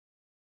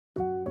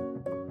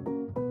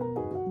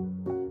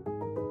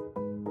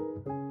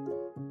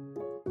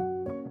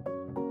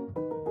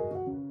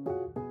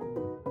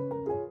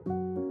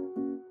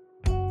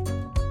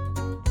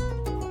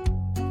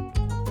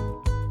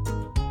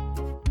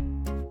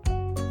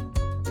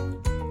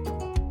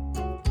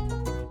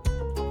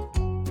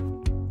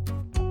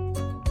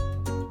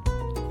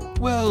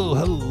Well,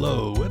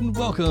 hello, and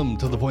welcome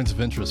to the Points of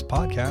Interest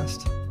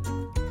podcast.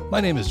 My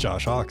name is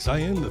Josh Hawks. I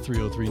am the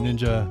 303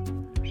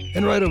 Ninja.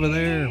 And right over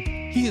there,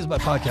 he is my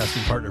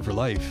podcasting partner for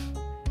life.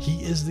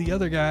 He is the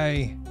other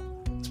guy.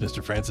 It's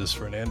Mr. Francis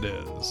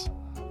Fernandez.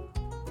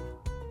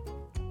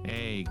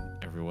 Hey,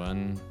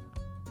 everyone.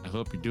 I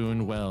hope you're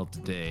doing well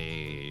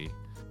today.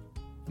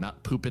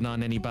 Not pooping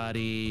on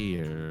anybody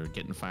or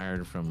getting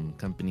fired from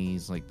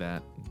companies like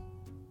that.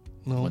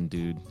 No. One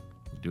dude,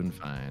 doing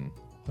fine.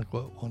 Like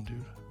what? One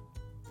dude?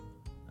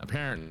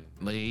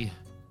 Apparently,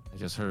 I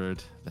just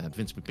heard that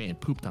Vince McMahon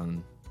pooped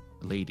on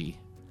a lady.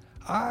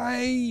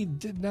 I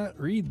did not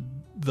read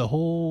the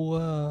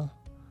whole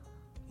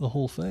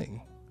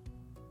thing.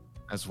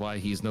 That's why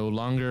he's no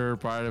longer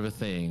part of a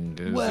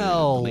thing.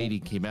 Well, the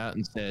lady came out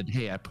and said,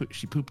 "Hey,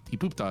 he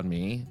pooped on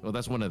me." Well,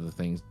 that's one of the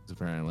things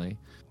apparently.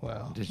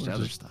 Wow, Just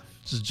other stuff.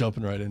 Just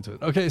jumping right into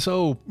it. Okay,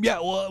 so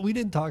yeah, well, we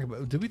didn't talk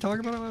about. Did we talk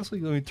about it last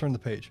week? Let me turn the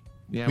page.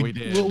 Yeah, we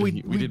did. Well,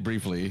 we did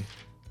briefly.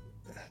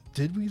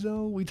 Did we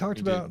though? We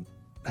talked about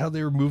how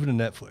they were moving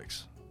to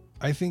Netflix.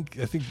 I think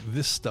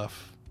this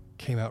stuff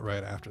came out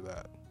right after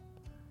that.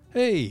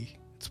 Hey,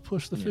 it's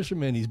Push the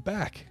Fisherman. He's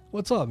back.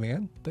 What's up,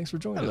 man? Thanks for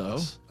joining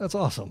us. That's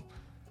awesome.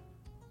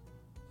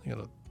 I got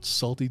a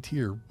salty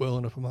tear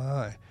welling up in my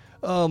eye.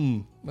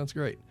 That's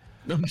great.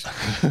 No,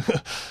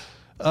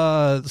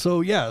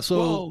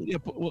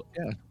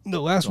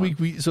 last week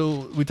we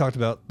talked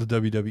about the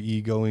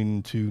WWE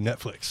going to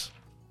Netflix.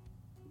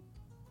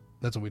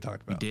 That's what we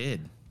talked about. We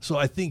did. So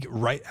I think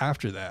right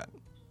after that,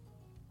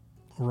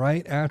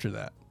 we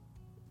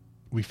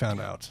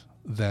found out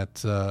that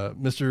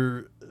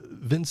Mr.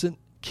 Vincent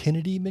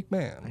Kennedy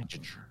McMahon,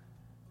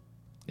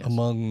 yes,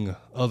 among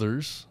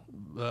others,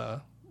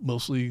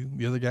 mostly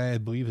the other guy, I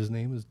believe his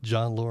name is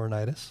John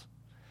Laurinaitis.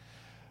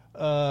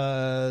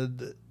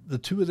 The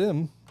two of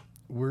them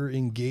were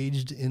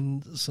engaged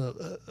in some,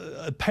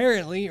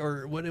 apparently,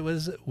 or what it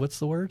was. What's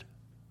the word?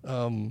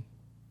 Because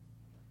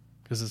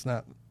it's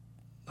not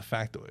a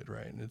factoid,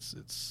 right?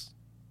 It's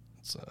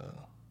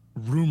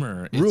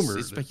rumor.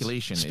 It's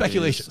speculation.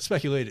 Speculated.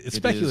 It's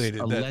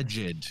speculated.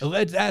 Alleged.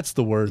 That's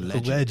the word.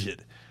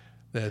 Alleged.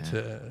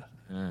 That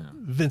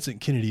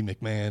Vincent Kennedy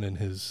McMahon and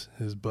his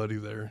buddy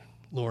there,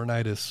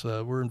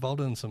 Laurinaitis, were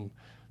involved in some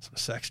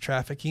sex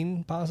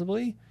trafficking,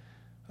 possibly.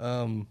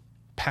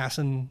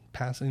 Passing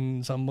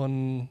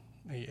someone,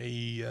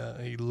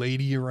 a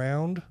lady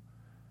around.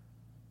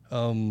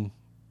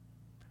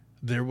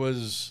 There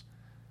was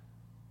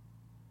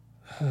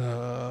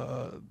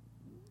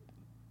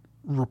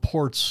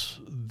reports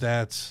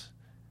that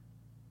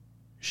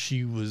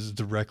she was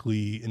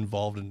directly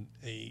involved in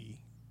a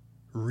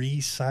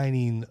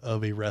re-signing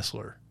of a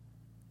wrestler.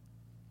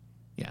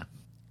 Yeah.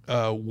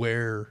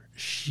 Where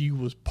she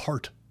was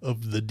part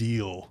of the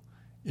deal,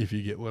 if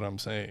you get what I'm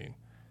saying.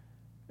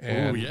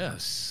 And,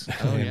 yes.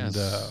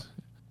 Yes.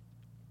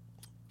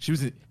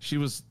 She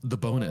was the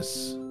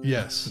bonus.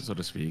 Yes. So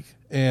to speak.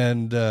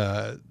 And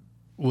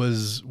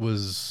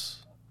was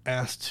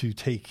asked to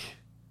take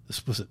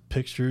explicit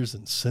pictures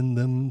and send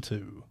them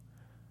to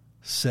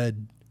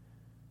said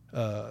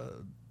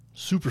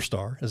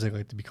superstar, as they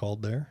like to be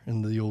called there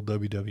in the old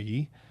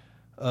WWE.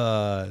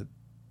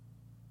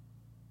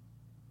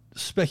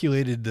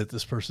 Speculated that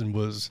this person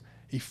was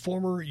a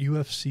former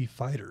UFC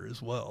fighter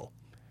as well.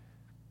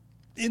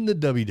 In the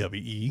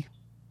WWE,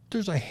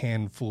 there's a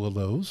handful of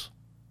those,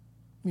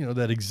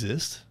 that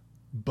exist,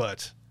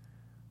 but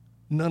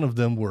none of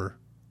them were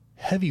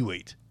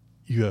heavyweight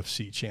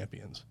UFC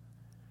champions.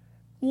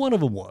 One of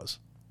them was.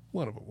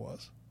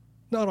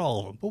 Not all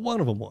of them, but one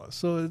of them was.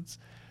 So it's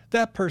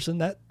that person,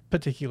 that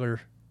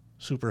particular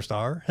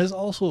superstar, has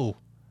also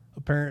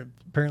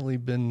apparently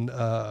been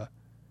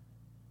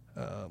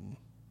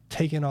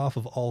taken off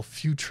of all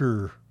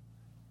future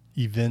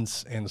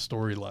events and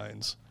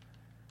storylines.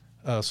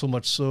 So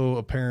much so,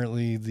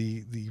 apparently,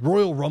 the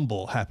Royal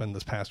Rumble happened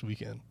this past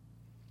weekend.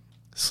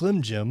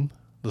 Slim Jim,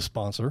 the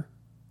sponsor,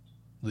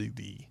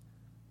 the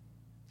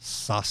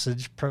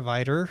sausage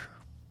provider,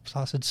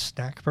 sausage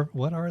snack,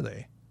 what are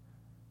they?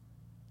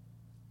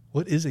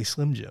 What is a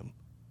Slim Jim?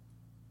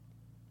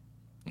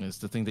 It's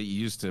the thing that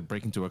you use to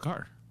break into a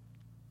car.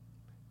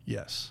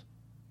 Yes,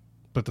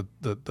 but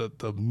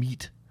the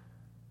meat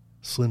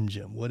Slim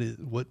Jim. What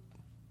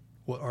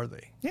are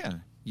they? Yeah,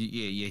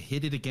 you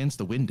hit it against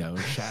the window,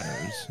 it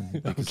shatters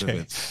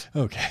because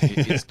okay.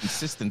 of its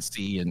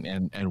consistency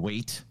and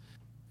weight,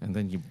 and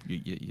then you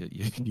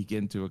get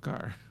into a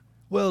car.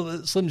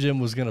 Well, Slim Jim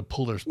was going to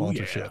pull their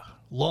sponsorship,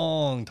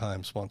 long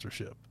time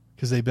sponsorship,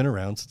 because they've been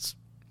around since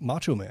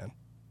Macho Man.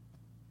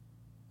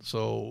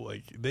 So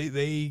like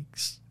they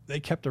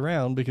kept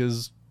around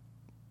because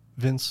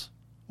Vince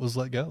was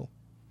let go.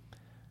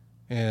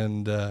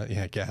 And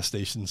gas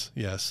stations,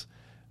 yes.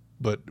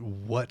 But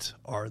what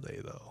are they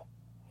though?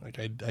 Like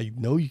I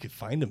know you could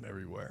find them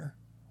everywhere,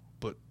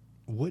 but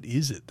what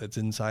is it that's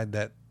inside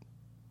that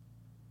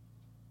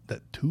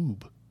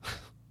tube?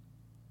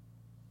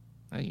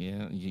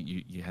 It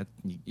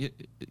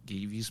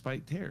gave you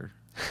spiked hair.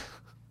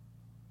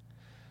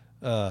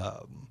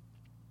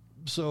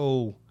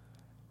 So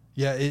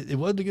Yeah, it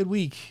wasn't a good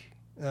week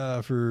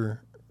for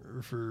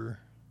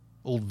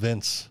old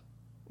Vince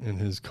and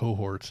his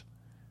cohort.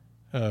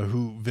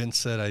 Who Vince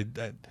said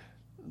I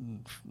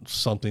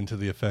something to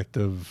the effect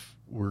of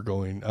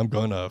I'm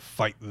going to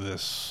fight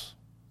these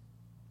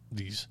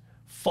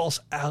false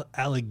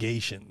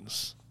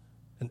allegations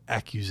and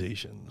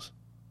accusations.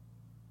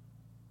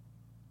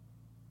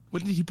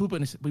 When did he poop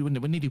on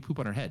when did he poop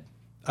on her head?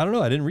 I don't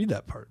know. I didn't read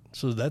that part,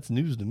 so that's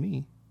news to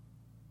me.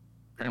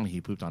 Apparently, he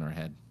pooped on her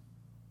head.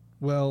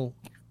 Well,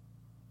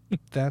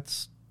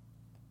 that's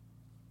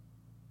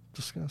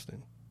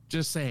disgusting.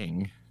 Just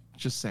saying.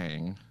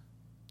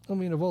 I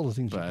mean, of all the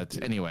things.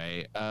 But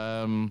anyway,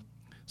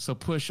 so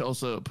Push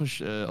also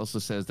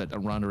says that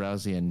Ronda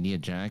Rousey and Nia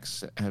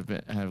Jax have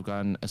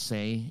gotten a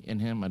say in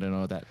him. I don't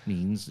know what that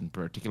means in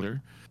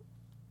particular.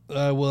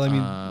 Well, I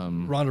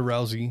mean, Ronda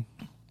Rousey,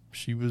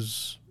 she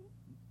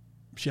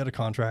had a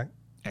contract.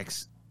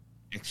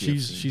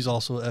 She's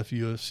also a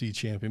FUFC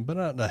champion, but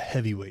not a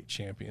heavyweight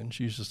champion.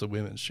 She's just a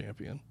women's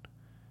champion.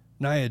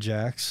 Nia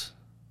Jax,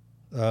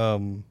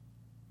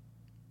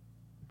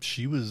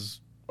 she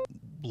was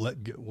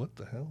let go. What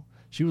the hell?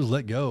 She was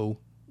let go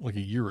like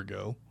a year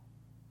ago,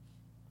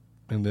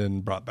 and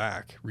then brought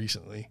back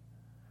recently.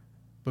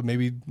 But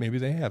maybe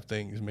they have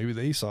things. Maybe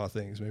they saw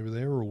things. Maybe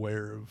they were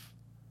aware of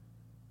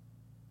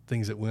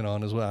things that went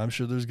on as well. I'm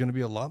sure there's going to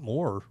be a lot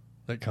more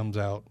that comes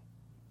out.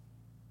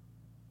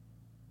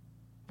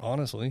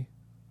 Honestly,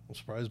 I'm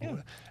surprised. Yeah.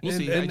 We'll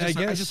see. I guess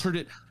I just heard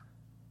it.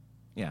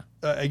 Yeah.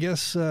 I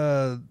guess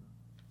there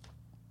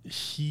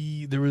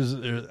was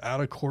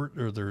out of court,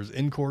 or there was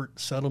in court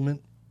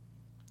settlement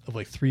of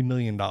like $3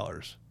 million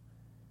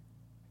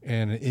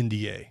and an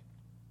NDA,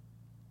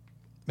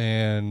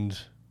 and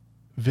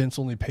Vince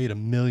only paid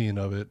 $1 million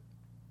of it,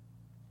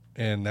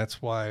 and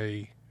that's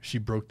why she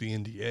broke the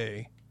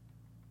NDA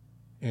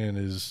and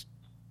is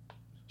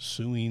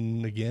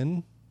suing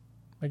again,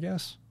 I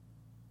guess.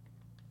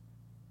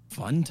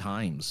 Fun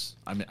times.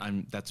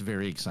 That's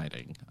very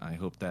exciting. I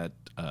hope that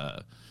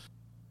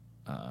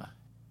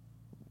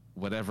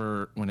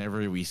whenever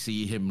we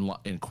see him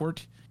in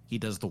court, he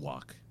does the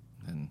walk,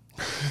 and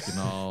we can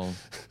all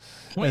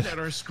point at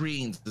our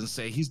screens and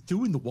say he's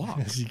doing the walk.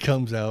 As he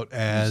comes out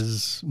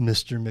as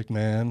Mr.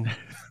 McMahon,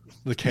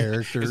 the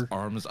character. His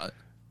arms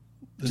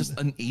just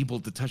unable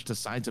to touch the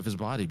sides of his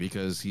body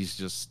because he's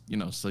just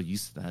so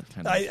used to that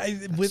kind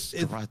of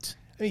strut.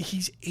 I mean,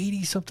 he's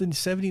 80-something,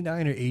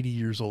 79 or 80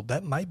 years old.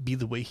 That might be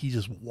the way he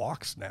just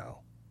walks now.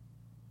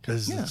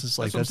 Because it's just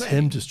like, that's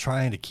him just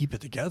trying to keep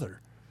it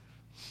together.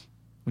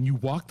 When you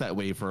walk that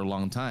way for a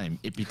long time,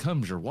 it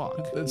becomes your walk.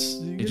 It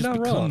just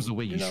not becomes wrong. the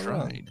way you stride.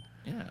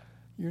 Wrong. Yeah.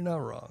 You're not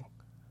wrong.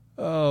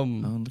 Oh,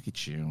 look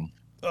at you.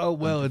 Oh,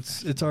 well,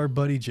 it's our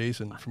buddy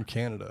Jason from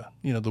Canada.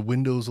 The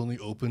window's only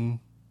open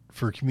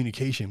for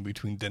communication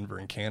between Denver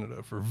and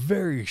Canada for a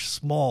very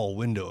small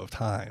window of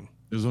time.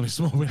 There's only a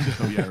small window.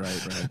 Yeah,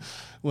 right.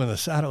 When the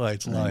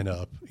satellites line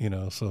up,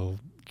 so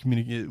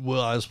communicate.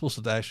 Well, I was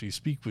supposed to actually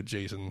speak with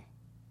Jason,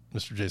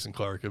 Mr. Jason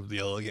Clark of the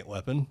Elegant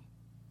Weapon,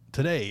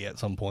 today at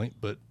some point,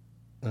 but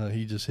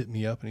he just hit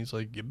me up and he's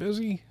like, "You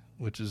busy?"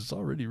 Which is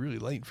already really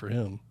late for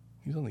him.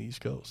 He's on the East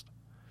Coast.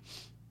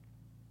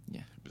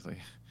 Yeah, it was like,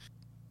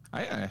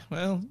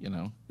 well,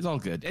 it's all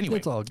good. Anyway,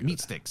 it's all good. Meat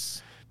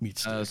sticks.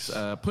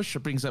 Push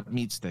brings up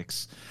meat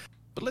sticks,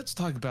 but let's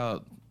talk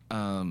about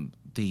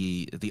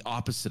the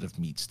opposite of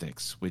meat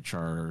sticks, which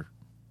are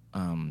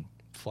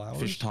flowers,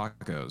 fish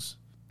tacos.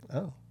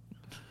 Oh,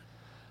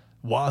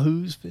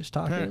 Wahoo's fish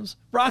tacos,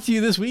 brought to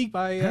you this week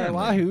by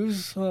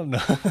Wahoo's. Oh no,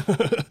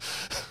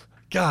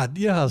 God,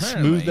 you know how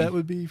smooth that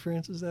would be,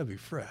 Francis. That'd be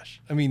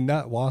fresh. I mean,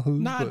 not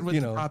Wahoo, but with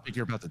the topic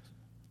you're about to.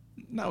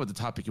 Not with the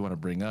topic you want to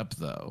bring up,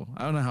 though.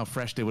 I don't know how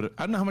fresh they would.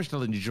 I don't know how much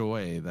they'll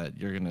enjoy that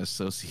you're going to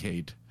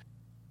associate.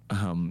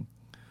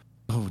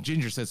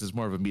 Ginger says it's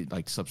more of a meat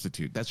like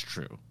substitute. That's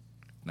true.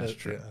 That's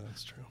true. Yeah,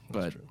 that's true.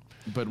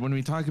 But when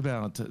we talk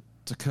about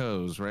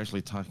tacos, we're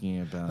actually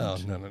talking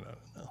about.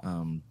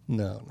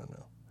 No.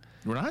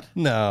 We're not.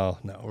 No,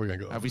 we're gonna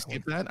go. Have we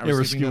skipped that? Yeah,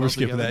 we're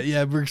skipping that.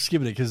 Yeah, we're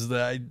skipping it because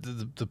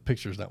the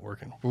picture's not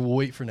working. We'll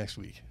wait for next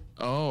week.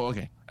 Oh,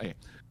 okay.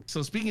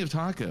 So speaking of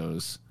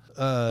tacos,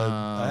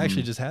 I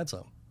actually just had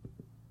some.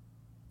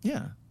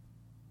 Yeah.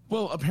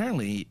 Well,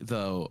 apparently,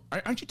 though,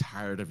 aren't you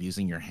tired of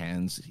using your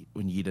hands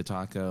when you eat a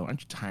taco?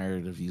 Aren't you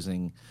tired of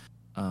using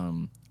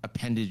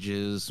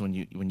appendages when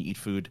you eat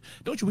food?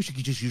 Don't you wish you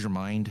could just use your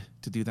mind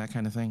to do that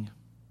kind of thing?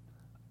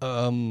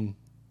 I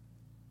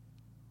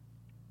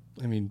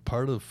mean,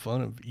 part of the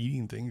fun of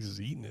eating things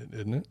is eating it,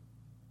 isn't it?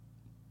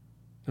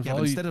 Yeah,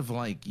 but instead of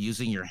like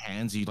using your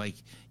hands, you like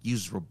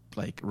use with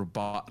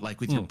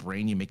your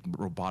brain, you make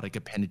robotic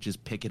appendages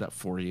pick it up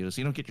for you, so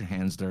you don't get your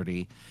hands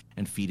dirty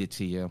and feed it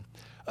to you.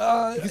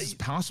 Because it's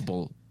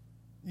possible.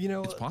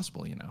 It's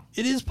possible.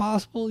 It is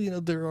possible.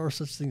 There are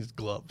such things as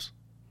gloves.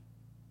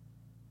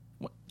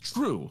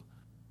 True,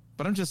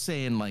 but I'm just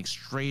saying, like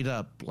straight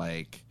up,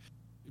 like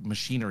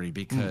machinery,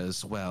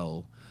 because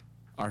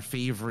our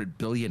favorite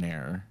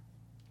billionaire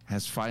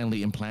has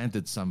finally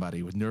implanted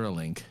somebody with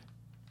Neuralink,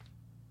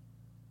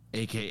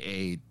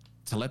 aka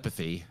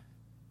telepathy,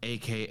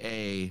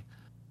 aka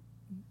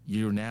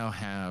you now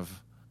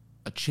have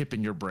a chip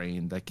in your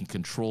brain that can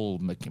control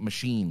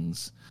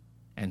machines.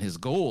 And his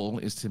goal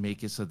is to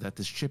make it so that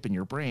this chip in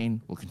your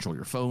brain will control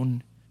your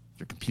phone,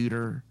 your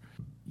computer,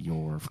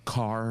 your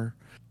car,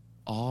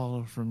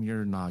 all from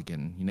your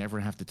noggin. You never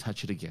have to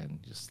touch it again.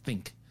 Just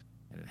think,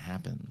 and it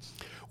happens.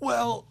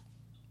 Well,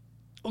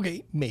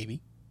 okay, maybe,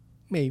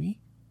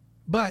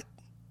 but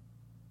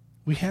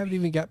we haven't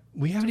even got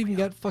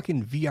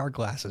fucking VR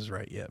glasses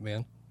right yet,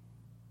 man.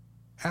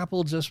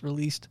 Apple just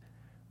released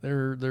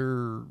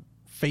their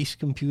face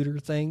computer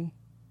thing,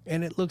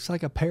 and it looks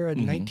like a pair of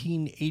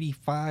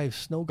 1985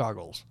 snow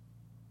goggles.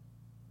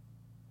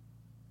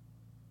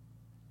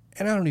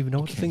 And I don't even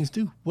know what the things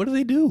do. What do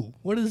they do?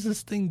 What does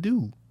this thing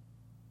do?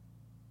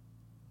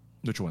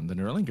 Which one? The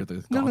Neuralink or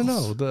the goggles?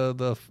 No.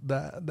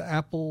 The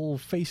Apple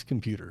face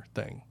computer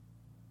thing.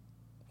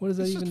 What does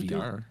that even do?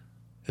 VR.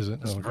 Is it?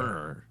 It's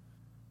VR.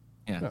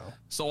 Yeah. No.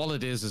 So all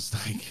it is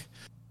like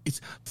it's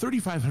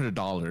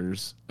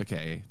 $3,500.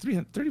 Okay,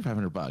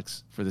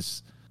 $3,500 for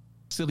this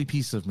silly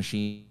piece of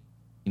machinery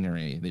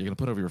that you're gonna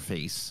put over your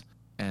face,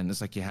 and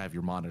it's like you have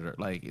your monitor.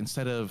 Like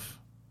instead of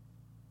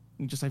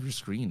you just have your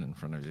screen in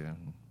front of you.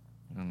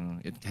 I don't know.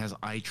 It has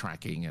eye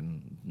tracking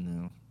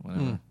and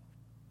whatever.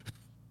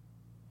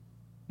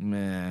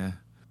 Meh.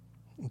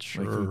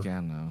 Sure. Like who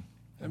can though?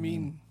 I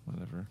mean,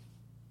 whatever.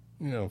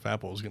 If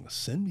Apple was going to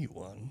send me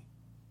one,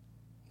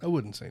 I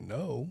wouldn't say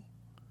no.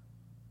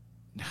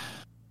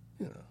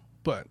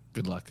 But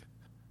good luck.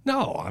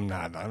 No, I'm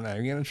not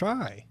even going to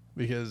try,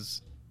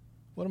 because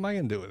what am I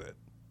going to do with it?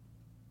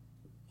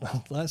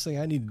 The last thing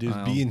I need to do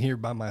is be in here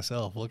by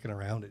myself looking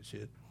around at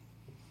shit,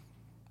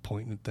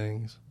 pointing at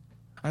things.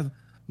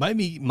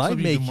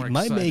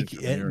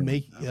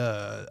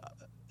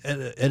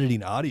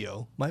 Editing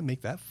audio might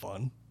make that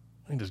fun.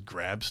 I can just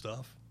grab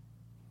stuff.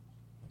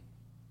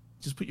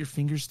 Just put your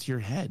fingers to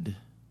your head.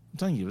 I'm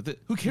telling you,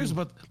 who cares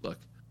about? Look,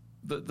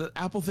 the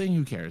Apple thing.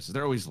 Who cares?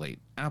 They're always late.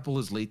 Apple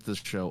is late to the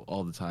show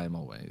all the time,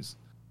 always.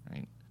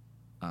 Right?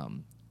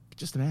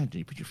 Just imagine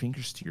you put your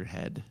fingers to your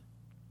head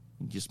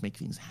and just make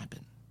things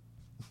happen.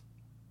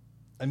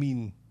 I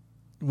mean,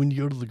 when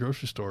you go to the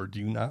grocery store, do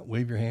you not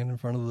wave your hand in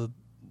front of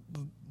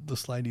the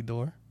slidey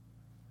door?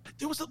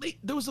 There was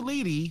a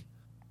lady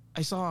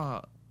I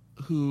saw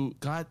who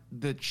got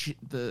their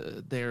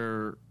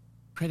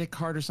credit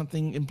card or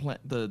something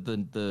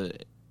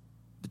the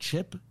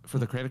chip for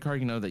the credit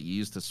card, that you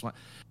use to swipe,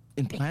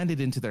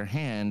 implanted into their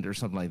hand or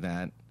something like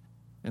that,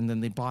 and then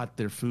they bought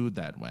their food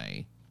that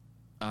way.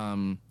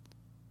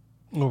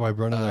 By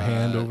running their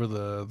hand over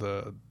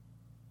the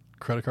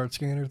credit card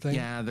scanner thing.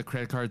 Yeah, the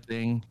credit card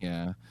thing.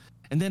 Yeah,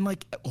 and then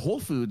like Whole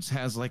Foods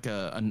has like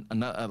I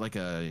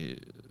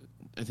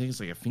think it's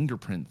like a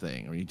fingerprint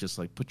thing, where you just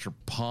like put your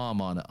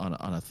palm on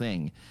a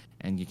thing,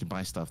 and you can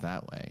buy stuff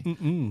that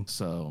way.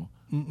 So.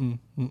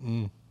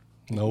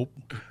 Nope.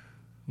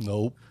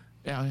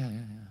 Yeah.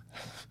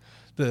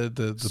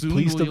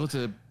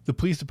 The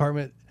police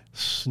department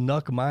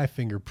snuck my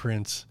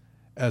fingerprints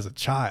as a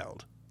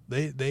child.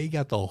 They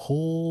got the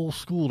whole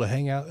school to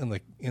hang out in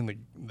the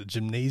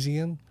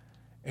gymnasium,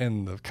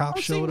 and the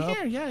cops showed up.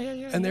 Yeah.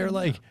 And they're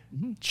like,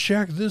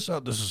 check this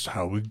out. This is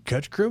how we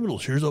catch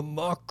criminals. Here's a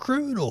mock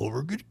criminal.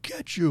 We're gonna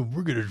catch you.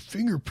 We're gonna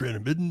fingerprint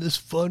him. Isn't this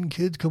fun?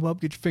 Kids, come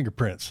up, get your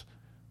fingerprints.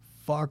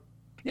 Fuck.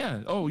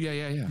 Yeah. Oh, yeah.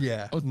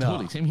 Yeah. Oh,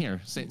 totally. Same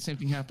here. Same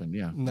thing happened.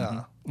 Yeah.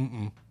 Nah.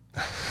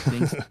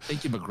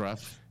 Thank you,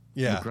 McGruff.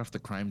 Yeah. McGruff, the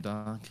crime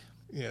dog.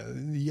 Yeah.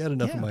 You had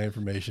enough of my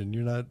information.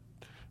 You're not.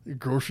 Your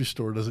grocery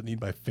store doesn't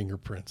need my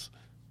fingerprints.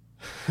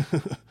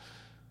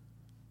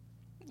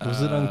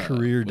 Was it on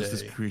career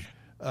day?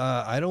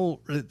 I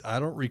don't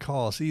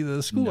recall. See,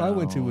 the school I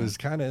went to was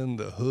kind of in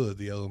the hood,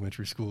 the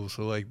elementary school.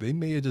 So like they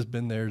may have just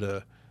been there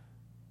to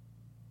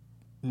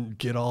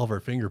get all of our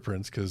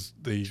fingerprints, because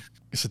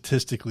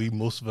statistically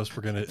most of us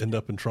were going to end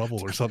up in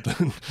trouble or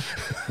something.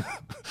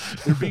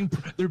 they're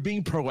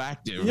being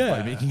proactive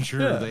by making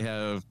sure they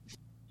have.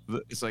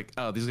 It's like,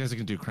 oh, these guys are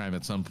going to do crime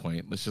at some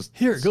point. Let's just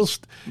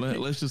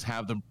let's just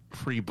have them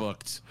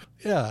pre-booked.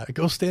 Yeah,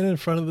 go stand in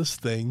front of this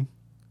thing.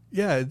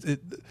 Yeah, it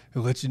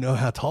lets you know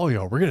how tall you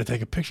are. We're going to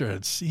take a picture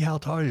and see how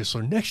tall you are.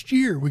 So next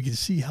year we can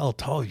see how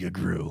tall you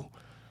grew.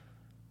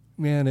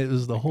 Man, it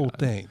was the whole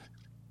thing.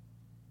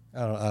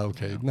 I don't know.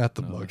 Okay, not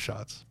the mug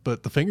shots,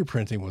 but the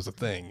fingerprinting was a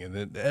thing, and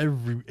then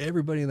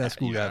everybody in that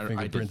school got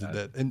fingerprinted.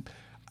 That, and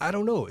I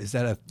don't know. Is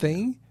that a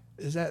thing?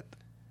 Is that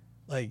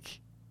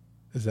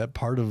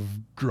part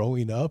of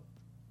growing up?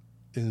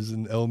 Is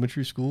in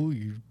elementary school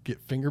you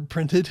get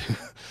fingerprinted?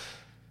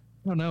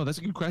 I don't know. That's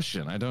a good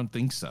question. I don't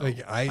think so.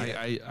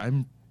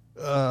 I'm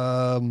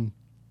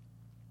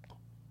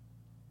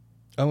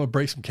gonna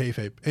break some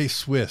kayfabe. Hey,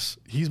 Swiss,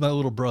 he's my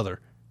little brother.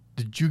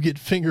 Did you get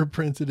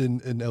fingerprinted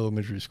in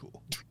elementary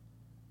school?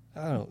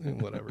 I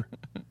don't. Whatever.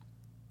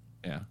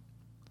 Yeah.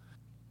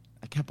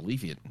 I can't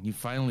believe it. You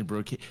finally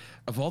broke.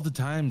 Of all the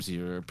times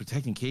you're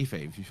protecting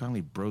kayfabe, you finally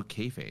broke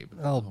kayfabe.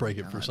 I'll break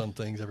it for some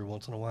things every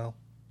once in a while.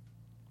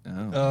 Oh,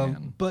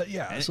 man. But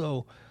yeah,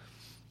 so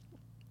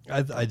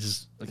I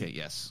just okay.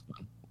 Yes.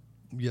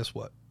 Yes.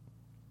 What?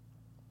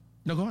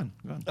 No, go on.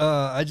 Go on.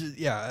 I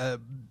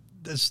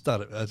just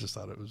thought it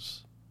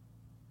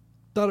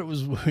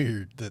was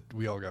weird that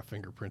we all got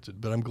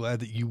fingerprinted, but I'm glad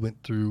that you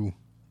went through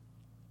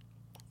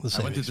the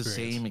same. I went through the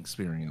same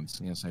experience.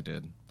 Yes, I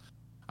did.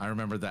 I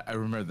remember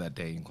that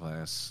day in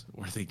class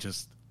where they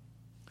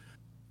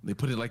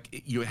put it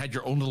like you had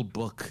your own little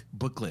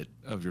booklet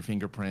of your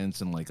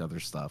fingerprints and like other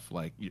stuff,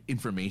 like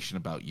information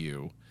about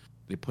you.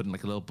 They put in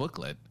like a little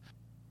booklet.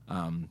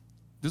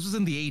 This was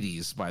in the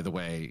 80s, by the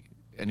way.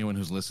 Anyone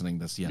who's listening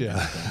that's young,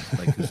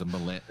 like who's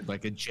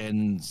like a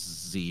Gen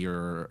Z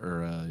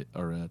or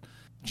a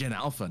Gen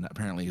Alpha, and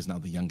apparently is now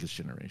the youngest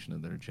generation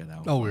of their Gen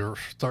Alpha. Oh, we're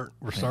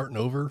starting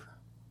over.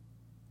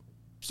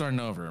 Starting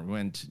over. We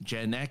went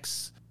Gen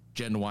X,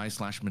 Gen Y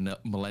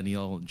 /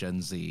 Millennial,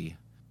 Gen Z,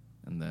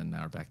 and then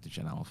now we're back to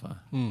Gen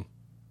Alpha.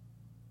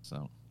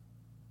 So,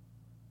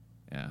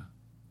 yeah,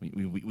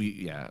 we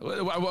yeah.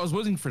 I was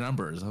waiting for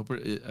numbers. I hope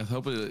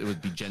it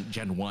would be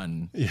Gen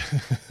 1. Yeah,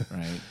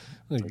 right.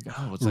 Like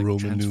it's like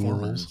Roman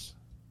numerals.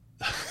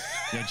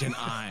 Yeah, Gen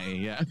I.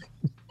 Yeah.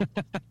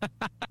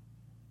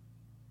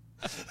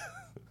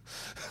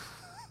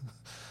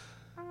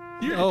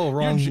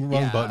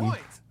 Wrong button.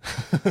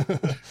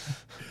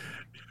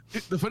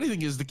 The funny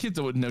thing is, the kids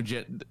don't know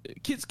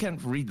kids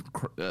can't read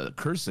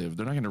cursive.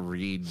 They're not going to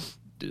read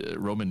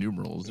Roman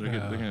numerals. They're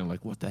going to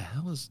like, what the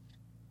hell is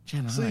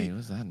Gen I? What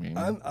does that mean?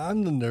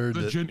 I'm the nerd.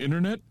 The Gen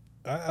Internet.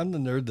 I'm the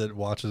nerd that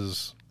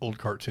watches old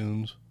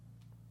cartoons,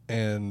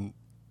 and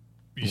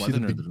you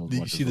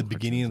see the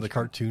beginning of the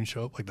cartoon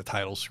show up, like the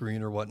title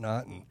screen or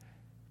whatnot, and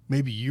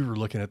maybe you were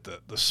looking at the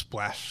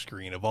splash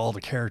screen of all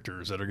the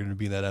characters that are going to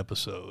be in that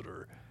episode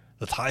or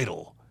the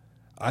title.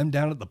 I'm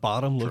down at the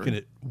bottom looking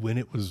at when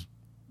it was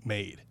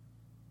made.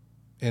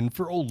 And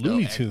for old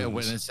Looney Tunes,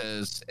 when it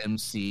says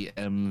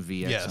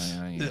MCMVXII, yes,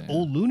 the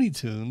old Looney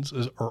Tunes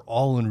are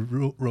all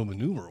in Roman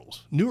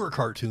numerals. Newer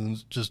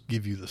cartoons just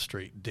give you the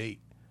straight date,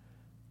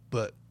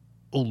 but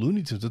old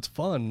Looney Tunes, it's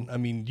fun. I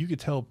mean, you could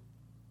tell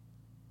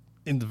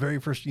in the very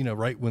first,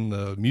 right when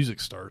the music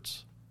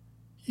starts,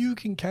 you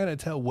can kind of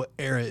tell what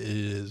era it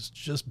is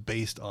just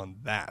based on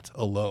that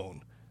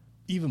alone,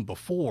 even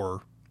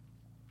before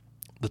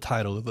the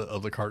title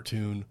of the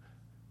cartoon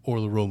or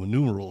the Roman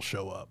numerals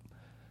show up.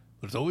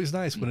 But it's always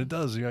nice when it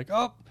does. You're like,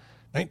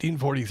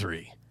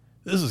 1943.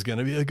 This is going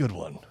to be a good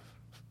one.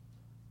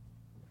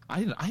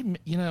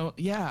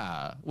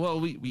 Yeah. Well,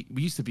 we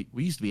used to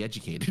be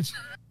educated.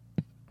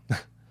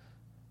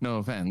 No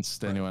offense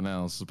to anyone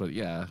else, but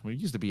yeah, we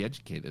used to be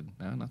educated.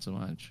 No, not so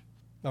much.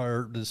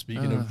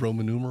 Speaking of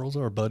Roman numerals,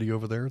 our buddy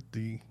over there at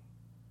the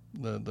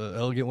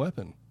Elegant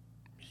Weapon,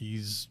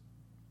 he's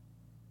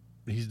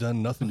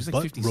done nothing like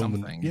but 50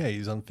 Roman. Something. Yeah,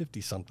 he's on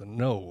 50 something.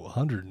 No,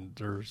 100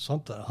 or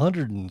something,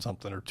 100 and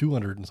something, or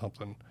 200 and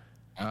something.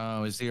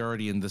 Oh, is he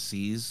already in the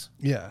C's?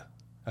 Yeah,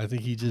 I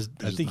think he just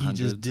did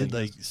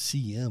like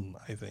CM.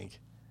 I think,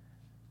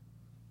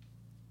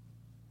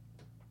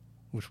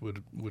 which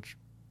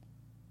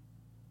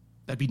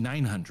that'd be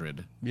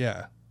 900.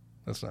 Yeah,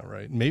 that's not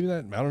right. Maybe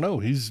I don't know.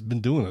 He's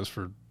been doing this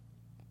for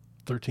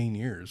 13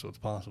 years, so it's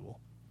possible.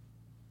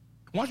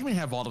 Watch me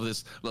have all of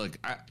this. Look,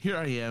 here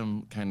I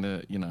am kind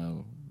of,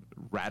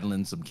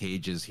 rattling some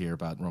cages here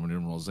about Roman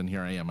numerals, and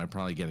here I am. I'm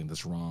probably getting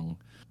this wrong,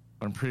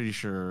 but I'm pretty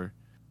sure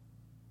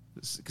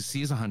because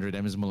C is 100,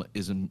 M is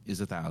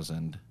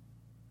 1,000,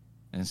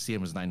 and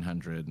CM is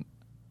 900.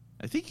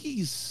 I think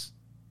he's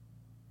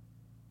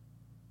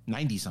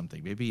 90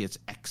 something. Maybe it's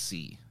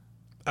XC.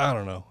 I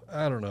don't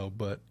know,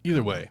 but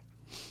either way,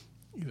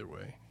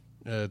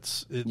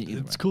 it's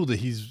cool that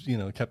he's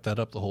kept that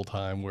up the whole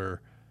time.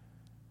 Where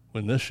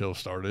when this show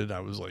started, I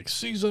was like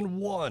season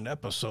 1,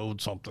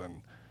 episode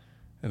something,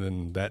 and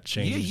then that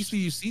changed. Yeah, you used to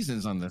use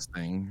seasons on this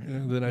thing.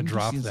 And then I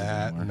dropped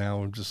that, and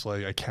now I'm just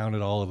like I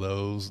counted all of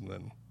those, and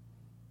then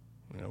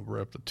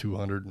we're up to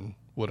 200 and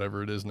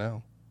whatever it is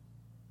now.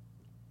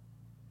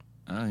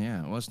 Oh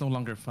yeah, well it's no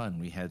longer fun.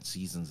 We had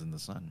seasons in the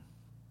sun.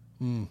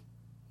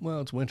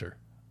 Well, it's winter.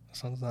 The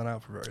sun's not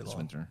out for very long. It's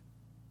winter.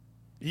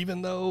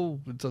 Even though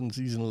it's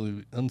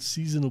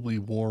unseasonably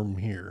warm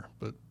here,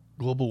 but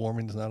global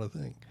warming is not a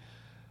thing.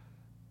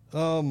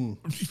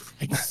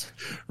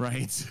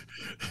 Right.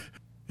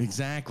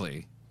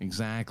 Exactly.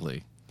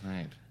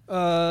 Right.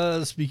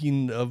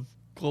 Speaking of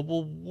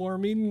global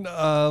warming,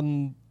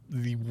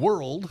 the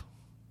world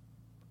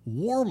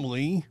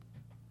warmly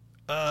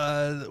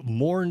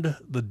mourned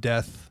the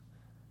death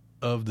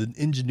of the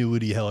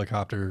Ingenuity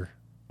helicopter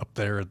up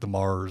there at the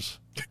Mars.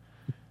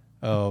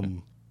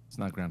 It's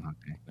not Groundhog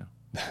Day, no.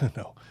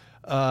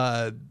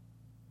 No.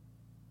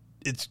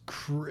 It's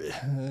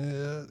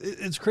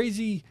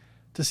crazy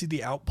to see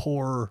the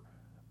outpour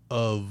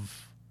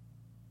of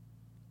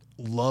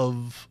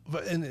love,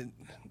 and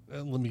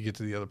let me get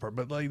to the other part,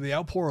 but like the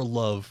outpour of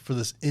love for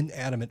this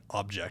inanimate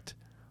object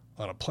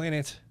on a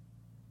planet,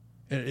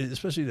 and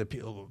especially the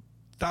people,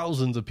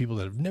 thousands of people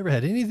that have never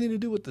had anything to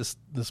do with this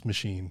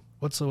machine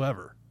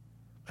whatsoever.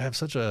 I have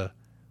such a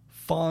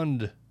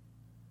fond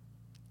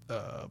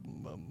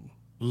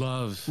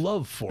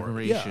love for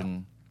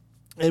admiration.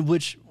 it. Yeah. And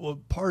which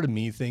part of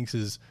me thinks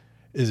is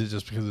it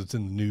just because it's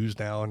in the news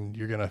now and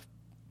you're going to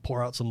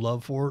pour out some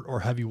love for it?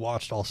 Or have you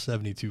watched all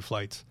 72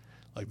 flights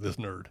like this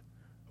nerd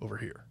over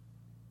here?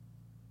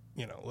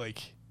 You know,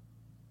 like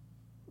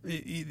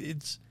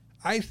it's,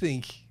 I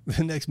think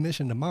the next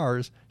mission to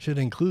Mars should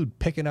include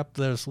picking up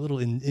this little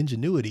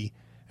Ingenuity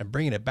and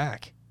bringing it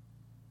back.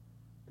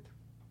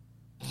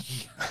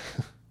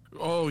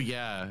 Oh,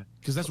 yeah.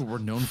 Because that's what we're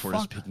known for,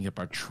 is picking up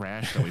our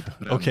trash that we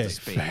put out into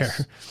space. Fair.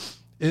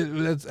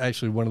 That's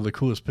actually one of the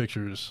coolest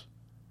pictures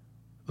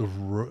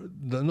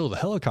the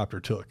helicopter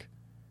took.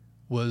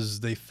 Was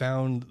they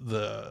found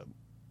the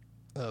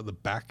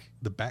back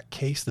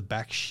case, the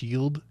back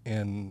shield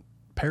and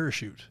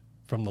parachute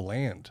from the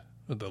landing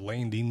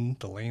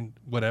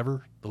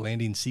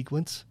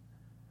sequence.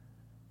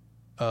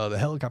 The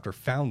helicopter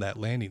found that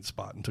landing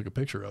spot and took a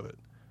picture of it.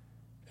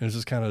 And it's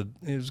just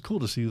it was cool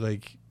to see,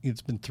 like,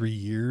 it's been 3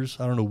 years.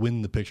 I don't know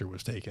when the picture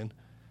was taken,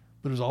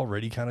 but it was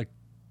already kind of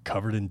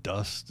covered in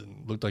dust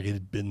and looked like it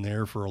had been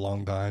there for a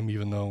long time,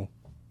 even though,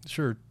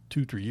 sure,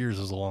 2-3 years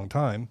is a long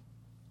time.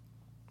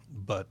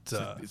 But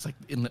it's like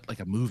in like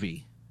a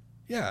movie.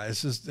 Yeah,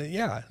 it's just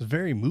it's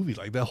very movie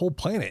like. The whole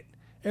planet.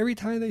 Every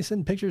time they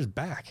send pictures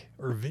back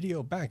or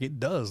video back, it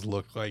does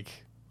look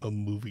like a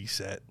movie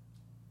set.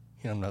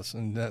 You know, I'm not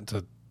saying that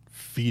to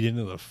feed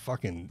into the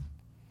fucking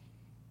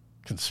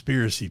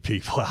conspiracy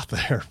people out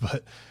there,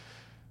 but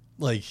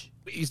like,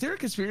 is there a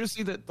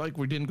conspiracy that like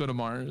we didn't go to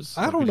Mars?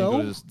 I don't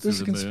know. There's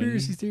a the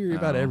conspiracy theory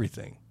about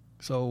everything,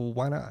 so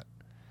why not?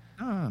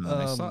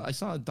 I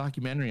saw a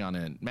documentary on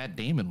it. Matt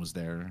Damon was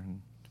there.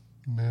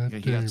 He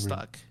got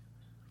stuck.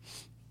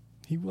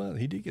 He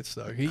did get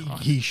stuck.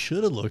 He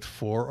should have looked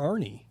for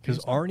Arnie, because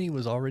Arnie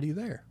was already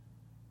there.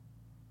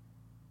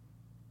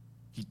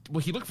 He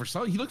looked for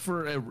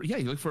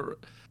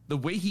the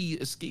way he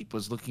escaped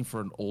was looking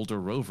for an older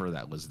rover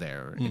that was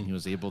there, and he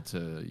was able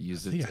to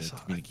use it to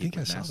communicate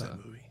with NASA.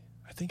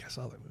 I think I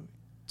saw that movie.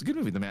 It's a good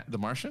movie, The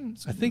Martian.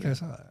 I think I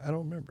saw it. I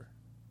don't remember.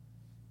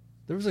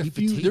 There was a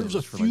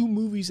few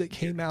movies that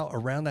came out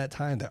around that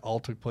time that all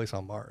took place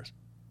on Mars.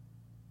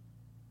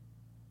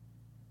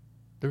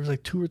 There was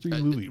like 2 or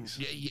 3 movies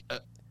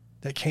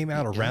that came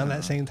out around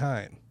that same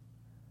time.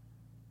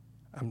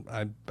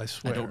 I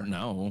swear. I don't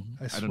know.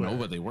 I don't know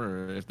what they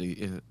were.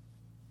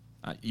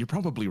 You're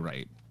probably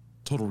right.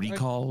 Total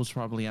Recall was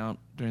probably out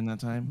during that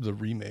time. The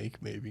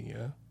remake, maybe,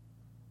 yeah.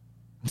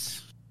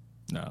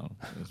 No,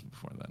 it was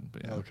before then.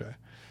 But yeah. Okay.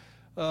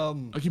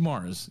 Okay,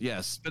 Mars,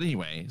 yes. But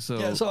anyway,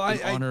 in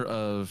honor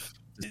of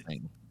this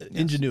thing.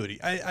 Ingenuity.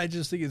 Yes. I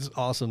just think it's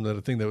awesome that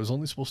a thing that was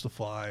only supposed to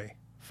fly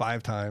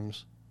 5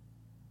 times,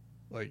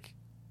 like,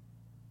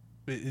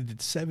 it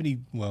did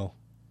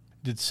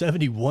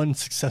 71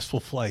 successful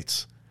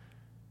flights.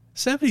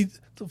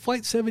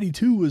 Flight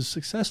 72 was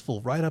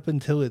successful right up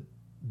until it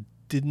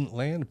didn't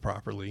land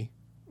properly,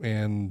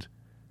 and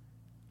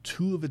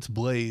 2 of its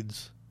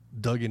blades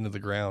dug into the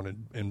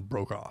ground and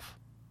broke off.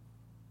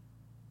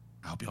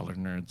 I hope y'all are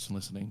nerds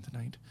listening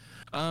tonight.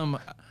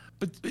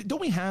 But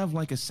don't we have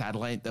like a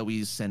satellite that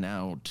we sent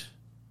out,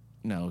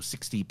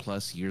 60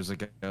 plus years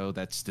ago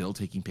that's still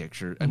taking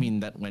pictures? I mean,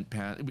 that went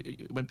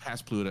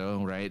past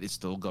Pluto, right? It's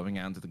still going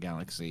out into the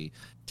galaxy,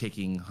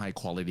 taking high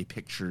quality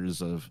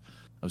pictures of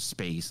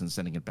space and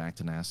sending it back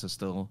to NASA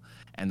still.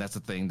 And that's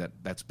a thing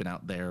that's been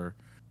out there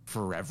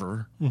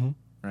forever,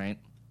 right?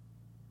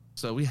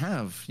 So we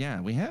have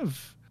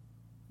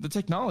the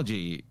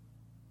technology.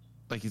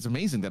 Like, it's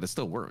amazing that it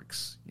still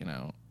works,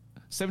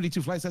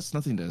 72 flights, that's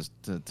nothing to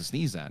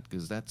sneeze at,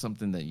 because that's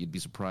something that you'd be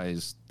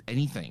surprised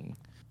anything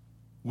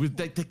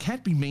that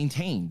can't be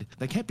maintained,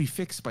 that can't be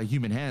fixed by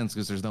human hands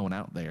because there's no one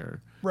out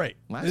there. Right.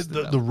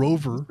 The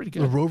rover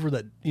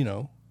that,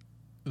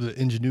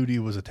 the Ingenuity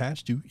was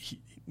attached to,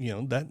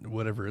 that,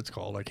 whatever it's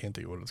called, I can't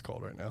think of what it's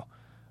called right now.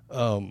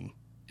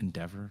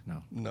 Endeavor?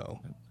 No.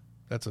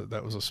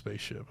 That was a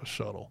spaceship, a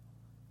shuttle.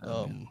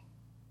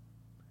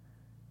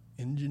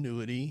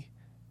 Ingenuity.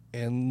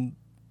 And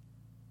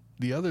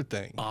the other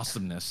thing,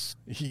 awesomeness.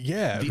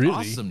 Yeah, the really.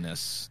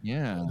 Awesomeness.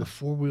 Yeah. The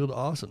 4-wheeled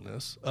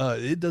awesomeness.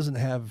 It doesn't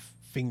have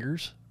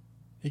fingers.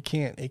 It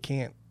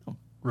can't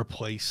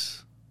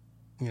replace,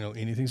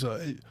 anything.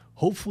 So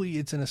hopefully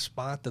it's in a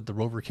spot that the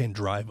rover can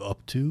drive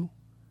up to,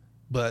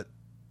 but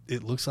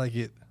it looks like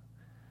it,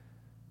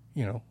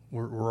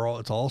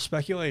 it's all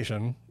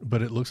speculation,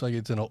 but it looks like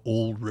it's in an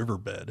old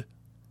riverbed.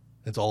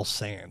 It's all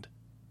sand.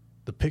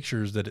 The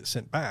pictures that it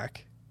sent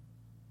back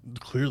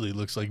clearly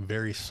looks like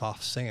very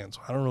soft sand.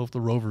 So I don't know if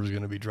the rover is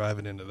going to be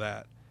driving into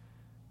that.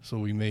 So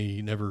we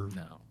may never,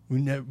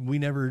 we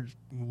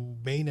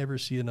may never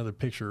see another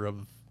picture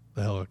of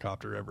the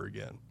helicopter ever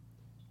again,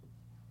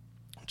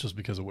 just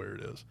because of where it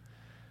is.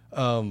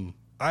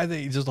 I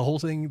think just the whole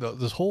thing,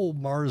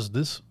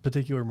 this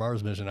particular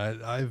Mars mission,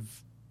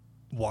 I've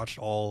watched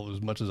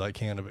as much as I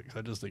can of it, because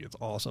I just think it's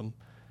awesome.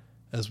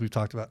 As we've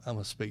talked about, I'm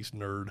a space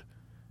nerd.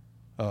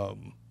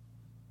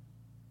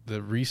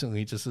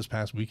 Recently, just this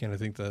past weekend, I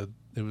think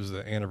it was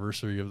the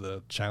anniversary of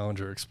the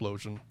Challenger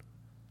explosion.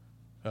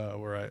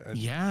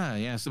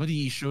 Yeah.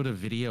 Somebody showed a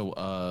video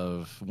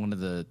of one of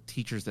the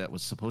teachers that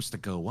was supposed to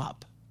go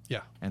up.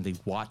 Yeah. And they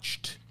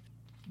watched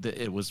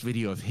it was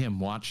video of him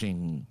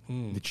watching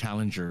the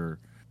Challenger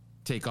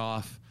take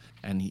off,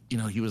 and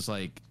he was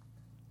like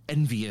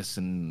envious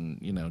and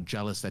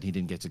jealous that he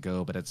didn't get to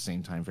go, but at the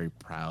same time very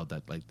proud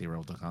that like they were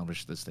able to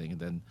accomplish this thing. And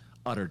then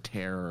utter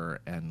terror,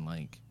 and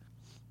like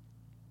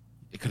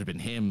it could have been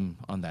him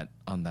on that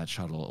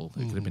shuttle.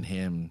 It could have been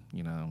him,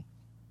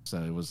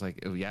 So it was like,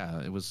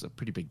 it was a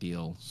pretty big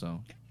deal.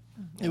 So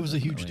it was a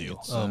huge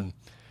deal.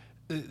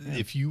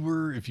 If you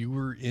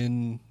were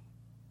in,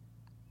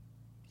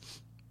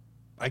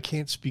 I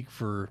can't speak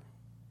for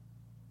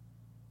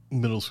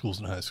middle schools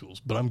and high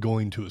schools, but I'm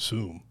going to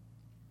assume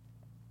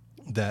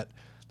that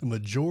the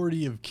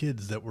majority of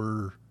kids that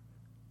were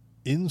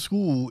in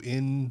school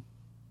in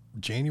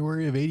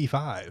January of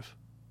 85,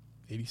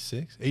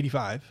 86,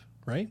 85,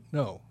 right?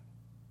 No.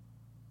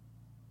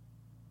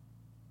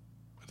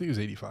 I think it was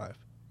 85.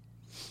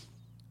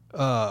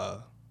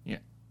 Yeah.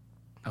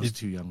 I was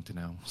too young to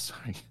know.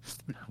 Sorry.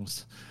 I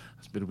was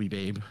a bit of a wee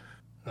babe.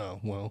 Oh,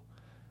 well,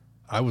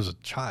 I was a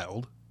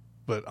child,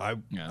 but I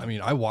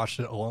mean, I watched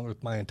it along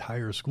with my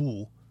entire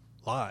school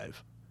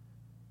live.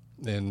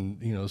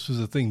 And, as soon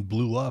as the thing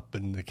blew up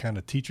and the kind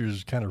of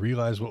teachers kind of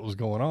realized what was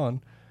going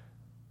on,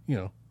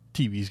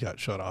 TVs got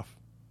shut off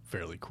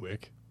fairly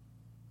quick.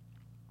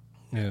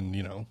 And,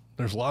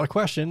 there's a lot of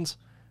questions,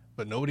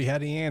 but nobody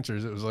had any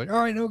answers. It was like, all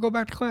right, no, go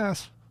back to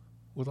class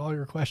with all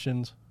your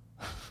questions.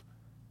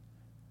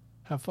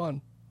 Have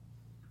fun.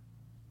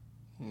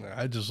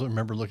 I just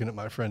remember looking at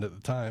my friend at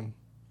the time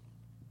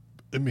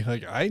and being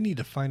like, I need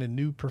to find a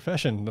new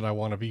profession that I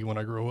want to be when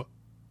I grow up.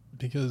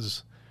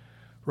 Because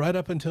right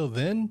up until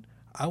then,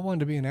 I wanted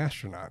to be an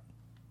astronaut.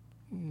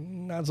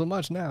 Not so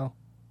much now.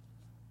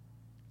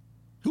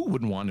 Who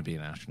wouldn't want to be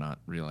an astronaut,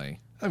 really?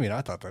 I mean,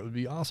 I thought that would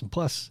be awesome.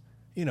 Plus,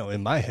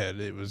 in my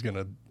head, it was going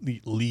to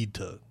lead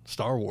to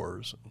Star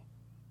Wars and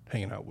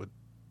hanging out with,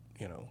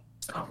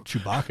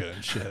 Chewbacca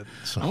and shit.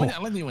 So I like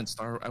that you went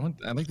I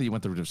like that you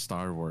went the route of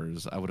Star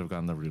Wars. I would have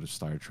gone the route of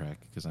Star Trek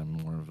because I'm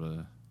more of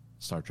a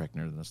Star Trek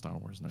nerd than a Star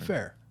Wars nerd.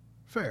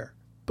 Fair.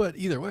 But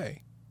either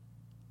way,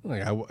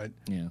 like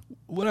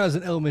when I was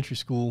in elementary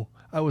school,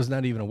 I was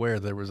not even aware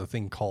there was a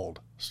thing called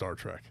Star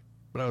Trek,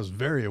 but I was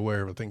very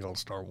aware of a thing called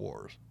Star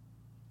Wars.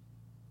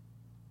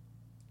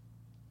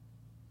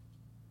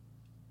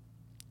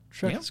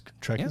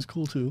 Trek is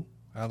cool too.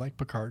 I like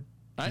Picard.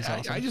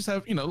 I just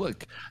have,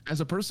 look, as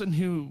a person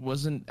who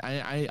wasn't,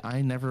 I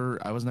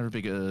was never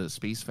big a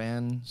space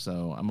fan,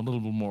 so I'm a little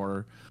bit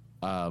more,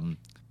 I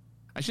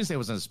shouldn't say I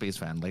wasn't a space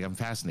fan. Like, I'm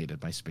fascinated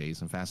by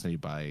space. I'm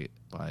fascinated by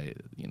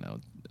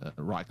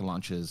rocket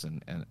launches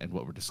and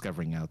what we're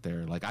discovering out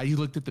there. Like, I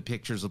looked at the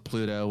pictures of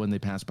Pluto when they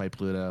passed by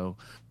Pluto.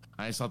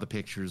 I saw the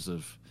pictures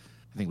of,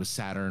 I think it was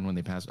Saturn when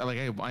they passed. Like,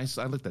 I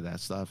looked at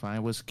that stuff. I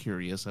was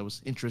curious. I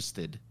was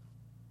interested,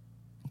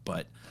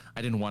 but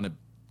I didn't want to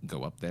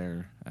go up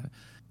there.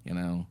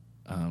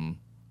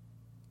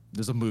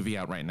 There's a movie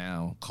out right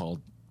now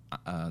called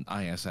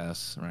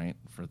ISS, right,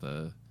 for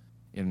the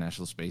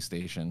International Space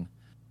Station.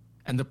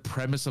 And the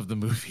premise of the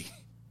movie,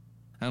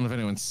 I don't know if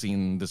anyone's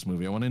seen this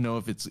movie. I want to know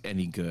if it's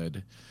any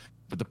good.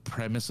 But the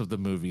premise of the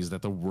movie is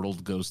that the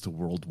world goes to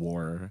world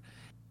war,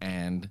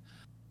 and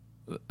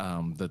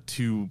the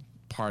two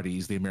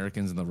parties, the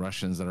Americans and the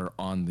Russians that are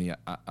on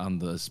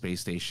the space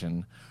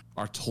station,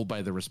 are told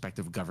by their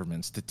respective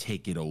governments to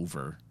take it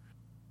over,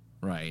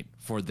 right,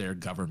 for their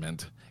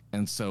government.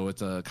 And so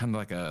it's a kind of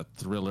like a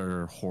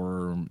thriller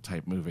horror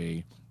type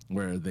movie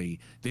where they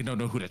don't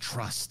know who to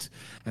trust,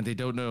 and they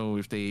don't know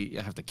if they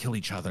have to kill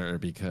each other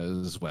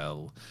because,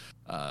 well,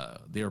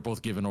 they are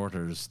both given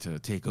orders to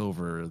take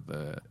over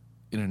the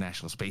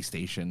International Space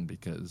Station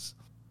because,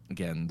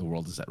 again, the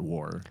world is at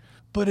war.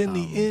 But in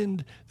the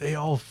end, they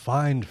all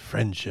find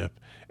friendship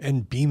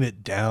and beam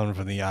it down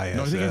from the ISS.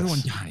 No, I think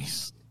everyone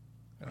dies.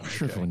 I'm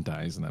sure everyone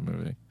dies in that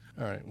movie.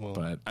 All right, well,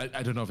 but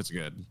I don't know if it's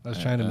good. I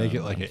was trying to make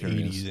it like an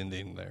 80s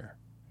ending there,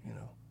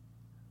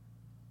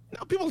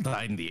 No, people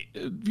died in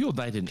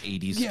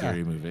 80s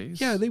scary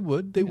movies. Yeah, they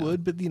would. They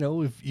would. But,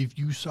 if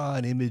you saw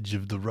an image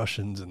of the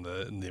Russians and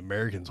the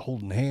Americans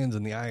holding hands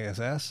in the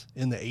ISS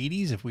in the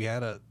 80s, if we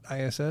had a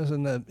ISS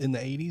in the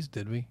 80s,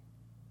 did we?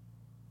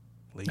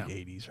 Late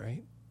 80s,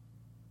 right?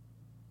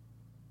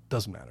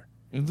 Doesn't matter.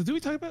 Did we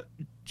talk about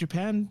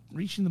Japan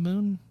reaching the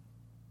moon?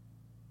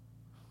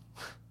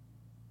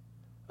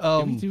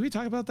 Did we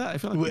talk about that? I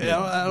feel like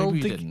I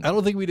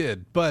don't think we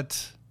did.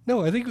 But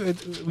no, I think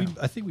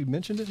we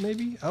mentioned it.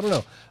 Maybe, I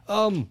don't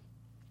know.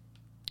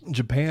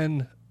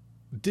 Japan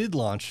did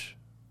launch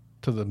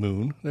to the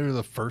moon. They were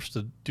the first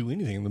to do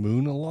anything in the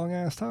moon in a long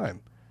ass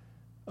time.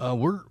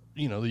 We're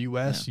the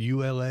U.S.,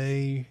 ULA.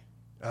 I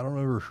don't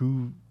remember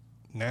who,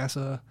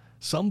 NASA.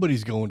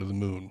 Somebody's going to the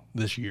moon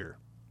this year.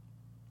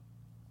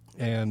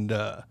 And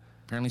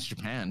apparently it's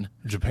Japan.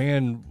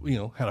 Japan,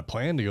 had a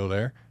plan to go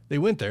there. They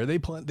went there. They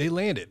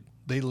landed.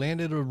 They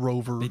landed a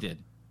rover. They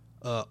did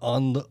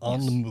on the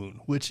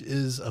moon, which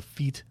is a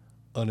feat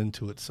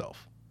unto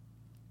itself.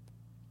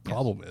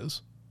 Problem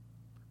is,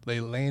 They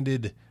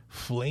landed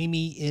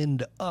flamey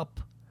end up,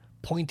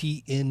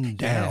 pointy end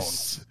down.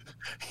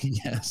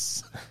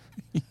 Yes.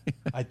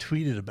 I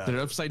tweeted about it.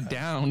 They're upside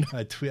down.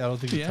 I don't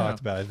think we talked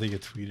about it. I think I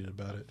tweeted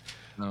about it.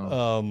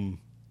 No.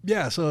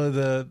 Yeah,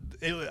 so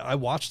I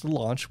watched the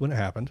launch when it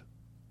happened.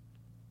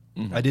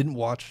 Mm-hmm. I didn't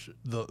watch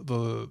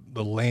the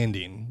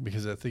landing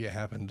because I think it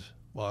happened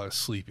while I was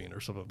sleeping or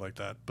something like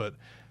that. But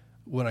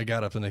when I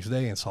got up the next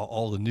day and saw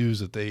all the news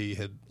that they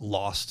had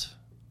lost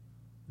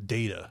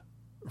data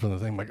from the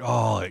thing, I'm like,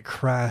 oh, it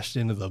crashed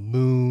into the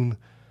moon.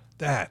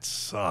 That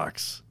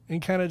sucks.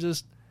 And kind of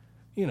just,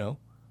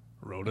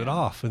 wrote it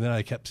off. And then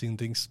I kept seeing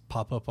things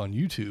pop up on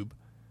YouTube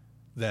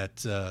that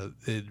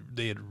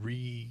they had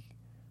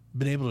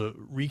been able to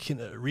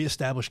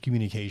reestablish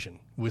communication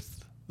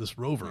with this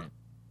rover. Right.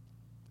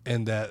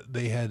 And that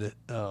they had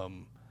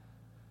been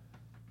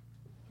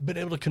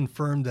able to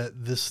confirm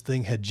that this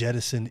thing had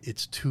jettisoned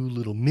its 2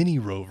 little mini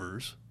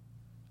rovers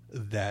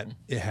that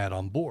it had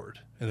on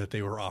board and that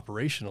they were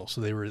operational. So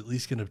they were at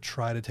least going to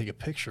try to take a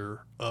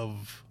picture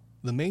of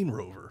the main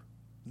rover.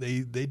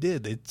 They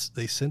did.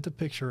 They sent a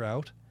picture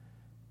out,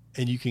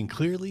 and you can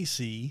clearly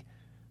see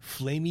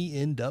flamey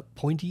end up,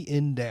 pointy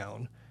end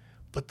down.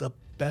 But the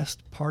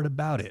best part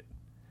about it,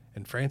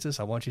 and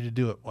Francis, I want you to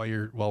do it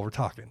while we're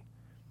talking,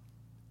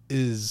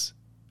 is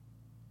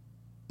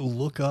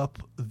look up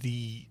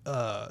the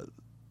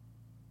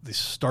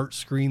start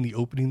screen, the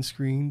opening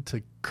screen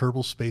to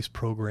Kerbal Space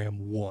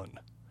Program 1.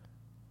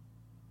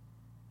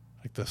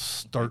 Like the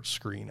start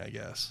screen, I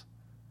guess.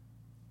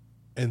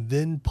 And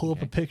then pull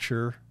up a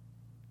picture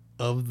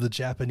of the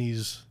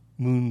Japanese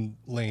moon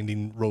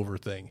landing rover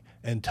thing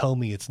and tell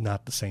me it's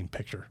not the same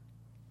picture.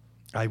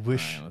 I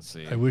wish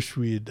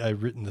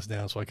I'd written this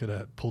down so I could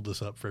have pulled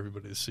this up for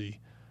everybody to see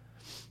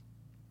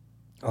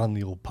on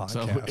the old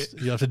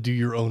podcast. You have to do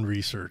your own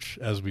research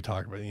as we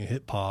talk about it. You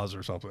hit pause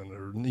or something,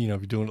 or if you're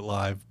doing it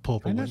live, pull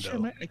up a window. Sure,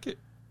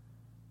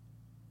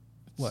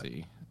 let's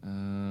see.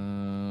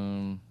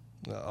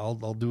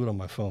 I'll do it on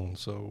my phone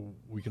so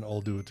we can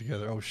all do it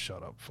together. Oh,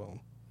 shut up, phone.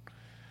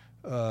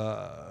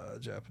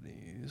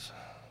 Japanese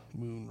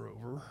moon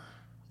rover,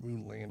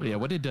 moon lander. Yeah,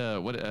 what did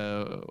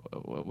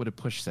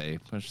Push say?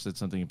 Push said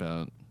something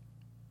about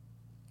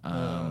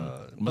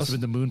must have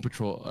been the Moon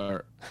Patrol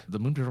or the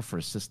Moon Patrol for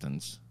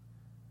assistance.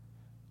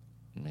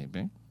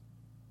 Maybe.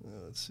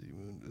 Let's see.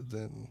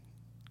 Then,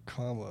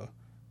 comma,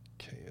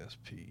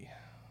 KSP.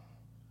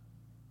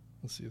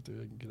 Let's see if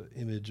I can get an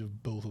image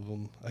of both of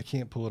them. I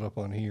can't pull it up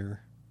on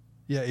here.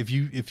 Yeah, if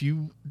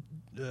you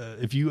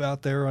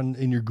out there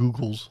in your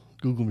Google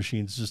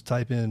machines, just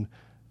type in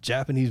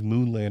Japanese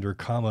Moonlander,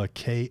 comma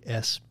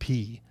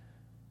KSP.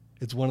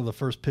 It's one of the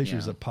first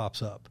pictures that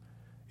pops up.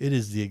 It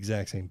is the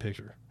exact same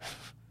picture.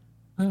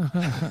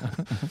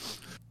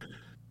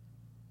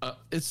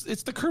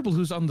 It's the Kerbal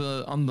who's on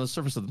the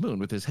surface of the moon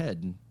with his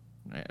head,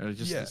 right? Or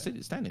just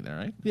standing there,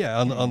 right? Yeah,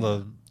 on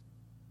the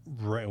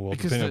right. Well,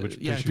 depending on which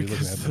picture you're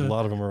looking at, but a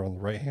lot of them are on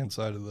the right hand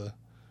side of the.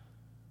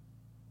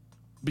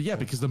 But yeah,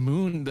 because the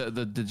moon,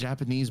 the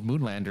Japanese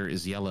Moonlander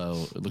is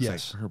yellow. It looks like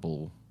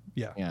Kerbal.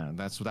 Yeah.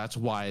 That's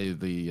why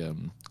the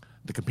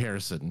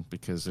comparison,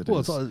 because it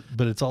is.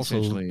 But it's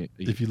also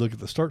if you look at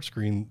the start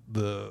screen,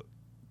 the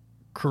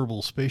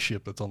Kerbal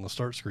spaceship that's on the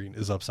start screen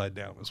is upside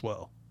down as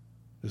well.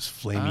 This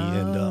flamey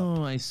end up.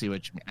 Oh, I see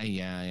what you mean.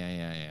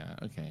 Yeah.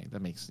 Okay,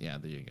 that makes there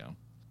you go.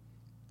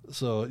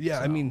 So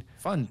I mean,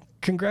 fun.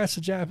 Congrats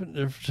to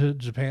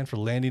Japan for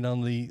landing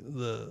on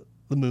the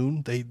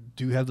moon. They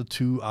do have the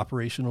 2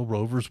 operational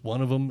rovers.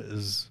 One of them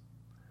is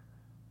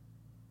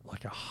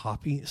like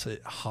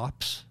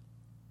hops,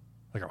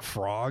 like a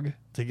frog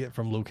to get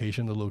from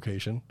location to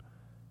location.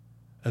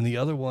 And the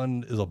other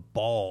one is a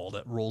ball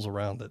that rolls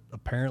around that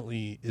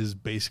apparently is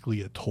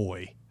basically a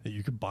toy that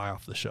you could buy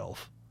off the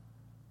shelf,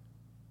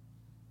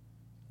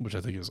 which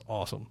I think is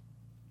awesome.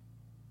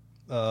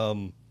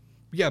 But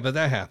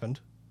that happened.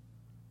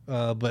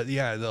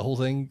 The whole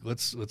thing,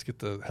 let's get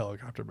the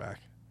helicopter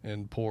back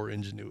and pour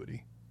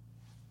Ingenuity.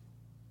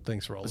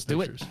 Thanks for all the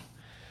pictures. Do it.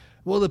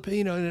 Well,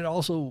 and it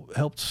also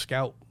helped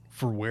scout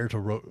for where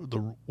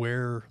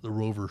where the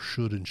rover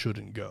should and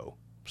shouldn't go.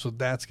 So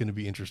that's going to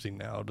be interesting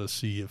now to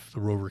see if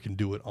the rover can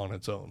do it on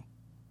its own,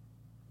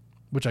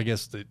 which I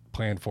guess they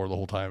planned for the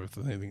whole time if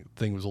the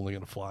thing was only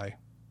going to fly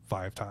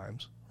 5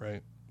 times,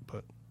 right?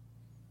 But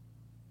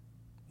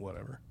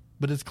whatever.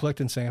 But it's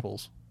collecting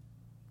samples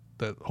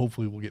that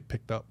hopefully will get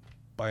picked up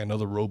by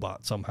another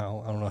robot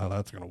somehow. I don't know how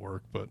that's going to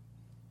work, but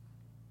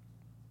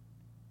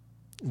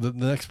the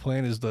next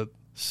plan is to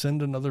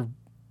send another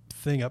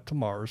thing up to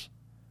Mars,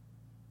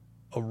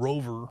 a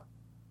rover,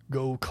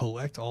 go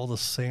collect all the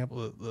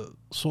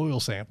soil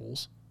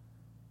samples,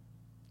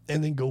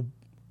 and then go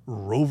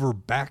rover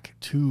back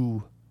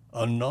to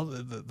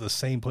the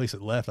same place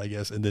it left, I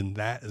guess, and then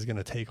that is going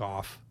to take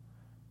off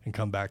and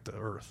come back to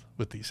Earth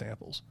with these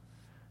samples.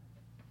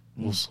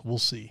 We'll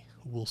see.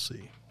 We'll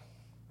see.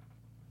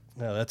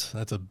 Now that's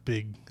a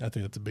big. I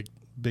think that's a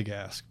big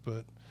ask,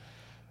 but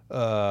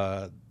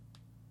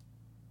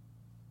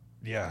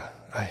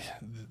it'd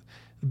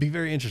be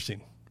very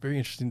interesting very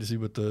interesting to see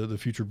what the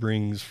future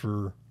brings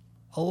for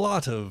a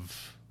lot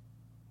of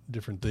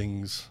different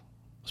things,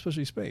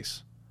 especially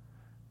space.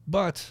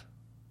 But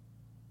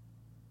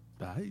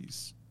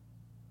Space.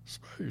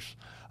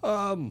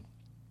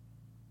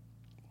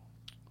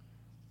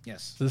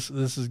 Yes.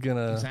 This is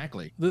gonna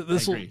exactly.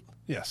 This I will agree.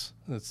 yes.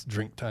 It's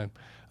drink time.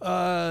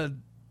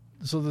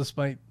 So this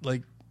might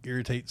like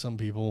irritate some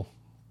people,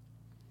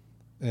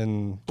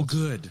 and Oh,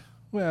 good.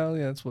 well,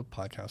 yeah, that's what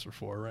podcasts are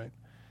for, right?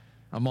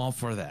 I'm all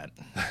for that.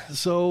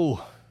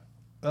 So,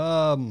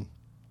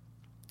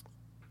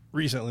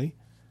 recently,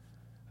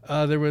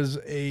 there was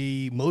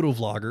a moto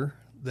vlogger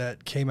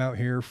that came out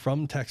here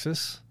from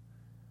Texas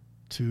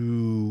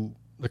to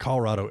the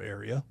Colorado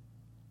area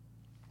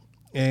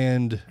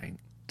and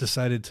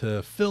decided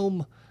to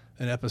film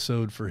an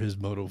episode for his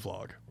moto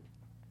vlog.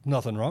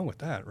 Nothing wrong with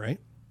that, right?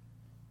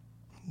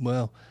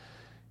 Well,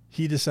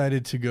 he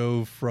decided to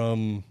go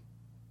from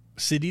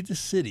city to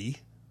city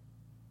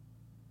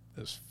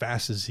as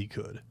fast as he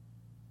could.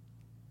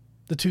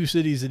 The two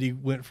cities that he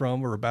went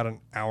from were about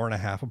an hour and a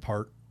half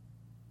apart.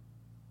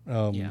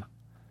 Yeah.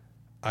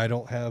 I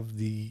don't have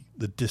the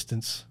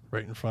distance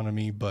right in front of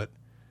me, but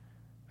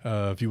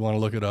if you want to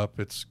look it up,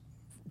 it's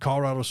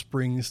Colorado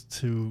Springs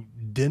to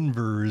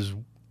Denver is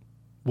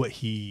what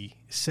he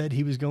said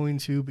he was going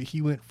to, but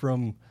he went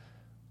from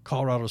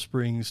Colorado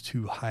Springs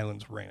to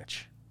Highlands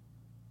Ranch,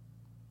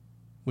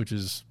 which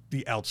is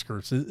the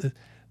outskirts.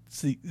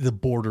 It's the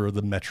border of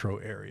the metro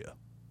area.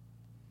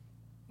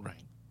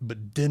 Right.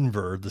 But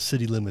Denver, the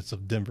city limits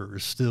of Denver,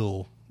 is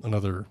still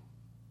another,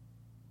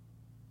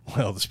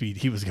 well, the speed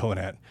he was going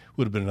at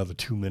would have been another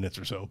 2 minutes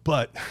or so,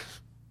 but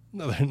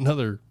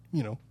another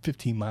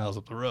 15 miles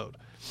up the road.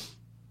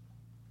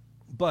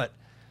 But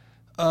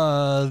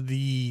so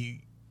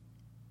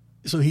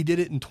he did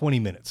it in 20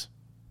 minutes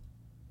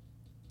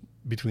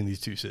between these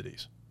two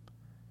cities.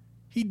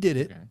 He did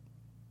it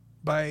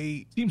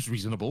by... Seems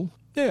reasonable.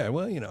 Yeah,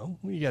 well, you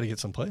got to get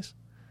someplace.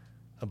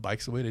 A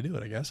bike's the way to do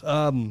it, I guess.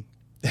 The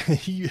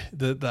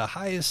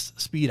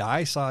highest speed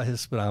I saw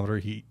his speedometer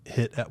he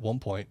hit at one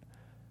point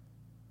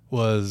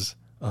was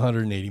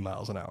 180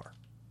 miles an hour.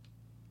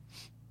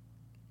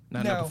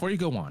 Now, before you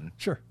go on,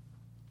 sure.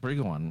 Before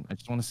you go on, I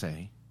just want to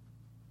say,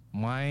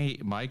 my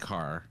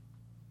car,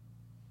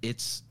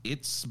 its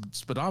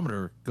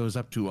speedometer goes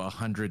up to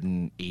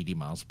 180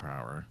 miles per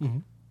hour. Mm-hmm.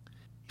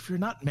 If you're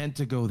not meant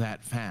to go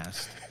that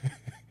fast,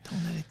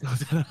 don't let it go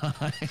that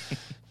high.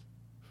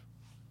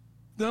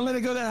 Don't let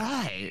it go that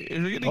high.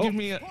 If you're gonna give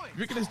me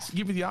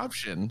the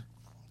option,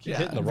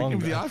 hitting the wrong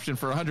give me the guy. option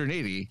for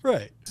 180.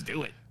 Right. Let's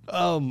do it.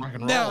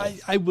 Now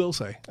I will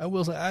say,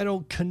 I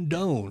don't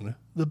condone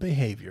the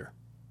behavior,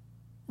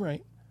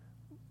 right?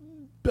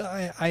 But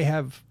I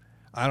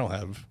don't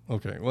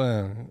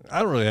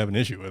really have an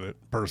issue with it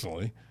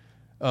personally,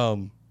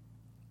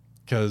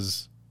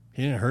 because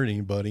he didn't hurt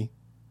anybody.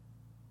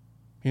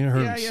 He didn't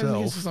hurt himself. Yeah,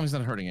 as long as he's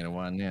not hurting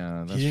anyone.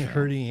 Yeah, that's he didn't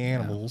true. hurt any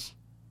animals.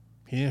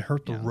 He didn't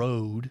hurt the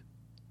road.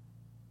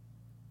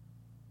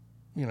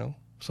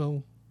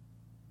 So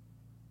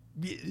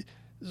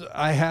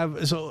I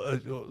have so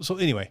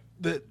anyway,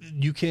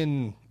 you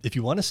can, if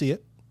you want to see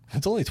it.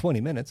 It's only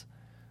 20 minutes.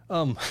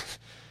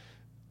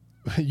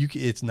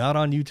 It's not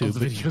on YouTube. The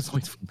video's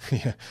only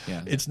yeah.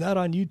 It's not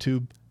on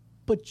YouTube,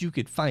 but you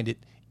could find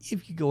it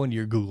if you go into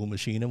your Google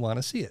machine and want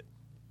to see it.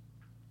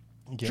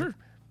 Okay? Sure.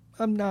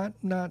 I'm not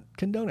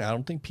condoning. I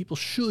don't think people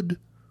should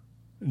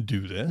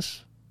do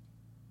this,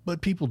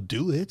 but people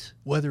do it,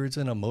 whether it's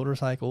in a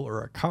motorcycle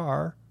or a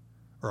car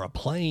or a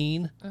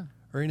plane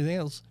or anything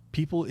else.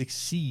 People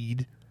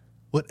exceed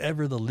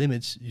whatever the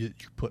limits you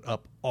put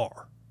up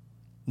are.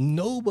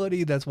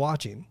 Nobody that's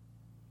watching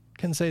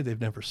can say they've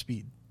never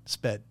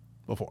sped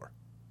before.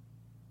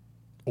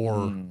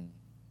 Or,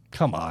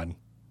 come on.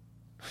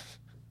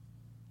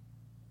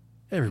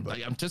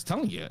 Everybody. I'm just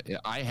telling you,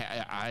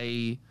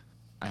 I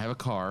have a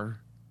car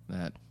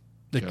that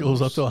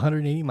goes up to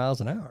 180 miles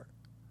an hour.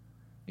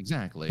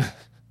 Exactly.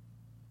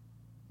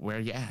 Where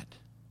are you at?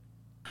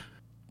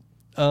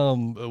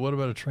 What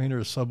about a train or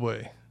a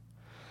subway?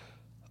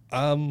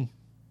 Going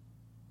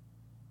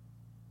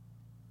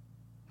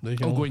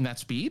that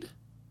speed?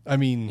 I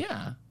mean,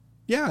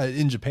 yeah.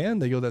 In Japan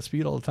they go that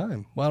speed all the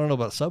time. Well, I don't know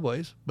about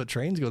subways, but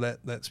trains go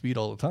that speed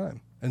all the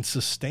time and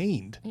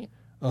sustained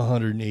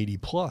 180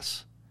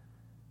 plus.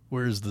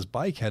 Whereas this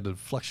bike had to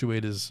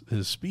fluctuate his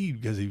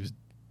speed because he was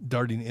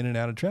darting in and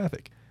out of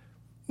traffic,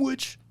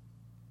 which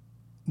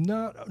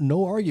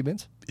no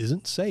argument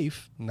isn't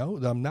safe. No,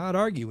 I'm not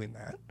arguing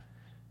that.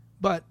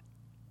 But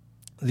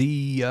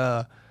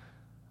the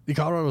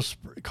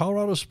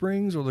Colorado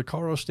Springs or the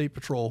Colorado State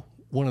Patrol,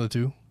 one of the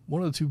two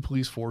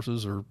police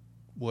forces or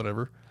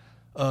whatever,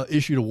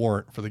 issued a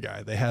warrant for the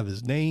guy. They have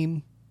his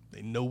name.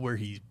 They know where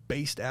he's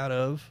based out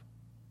of,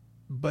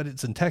 but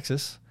it's in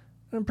Texas.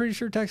 And I'm pretty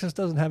sure Texas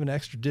doesn't have an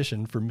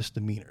extradition for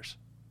misdemeanors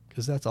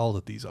because that's all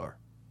that these are.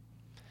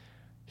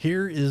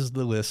 Here is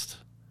the list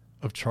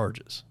of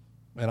charges.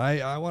 And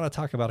I want to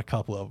talk about a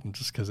couple of them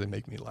just because they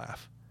make me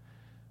laugh.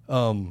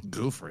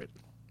 Go for it.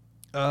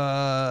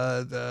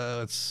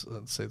 Let's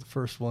say the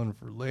first one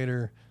for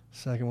later,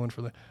 second one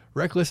for later.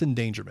 Reckless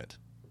endangerment.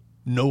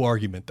 No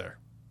argument there.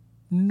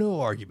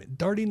 No argument.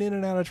 Darting in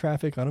and out of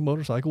traffic on a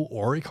motorcycle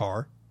or a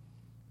car,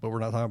 but we're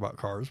not talking about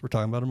cars. We're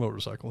talking about a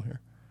motorcycle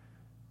here.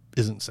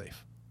 Isn't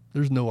safe.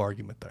 There's no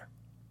argument there.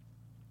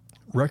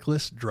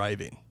 Reckless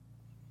driving.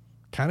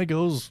 Kind of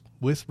goes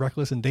with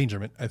reckless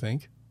endangerment, I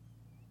think.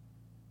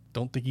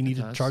 Don't think you need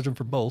to charge them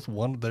for both.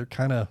 One is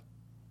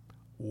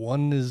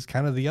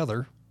kind of the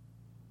other.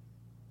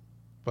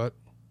 But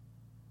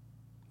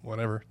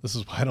whatever. This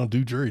is why I don't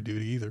do jury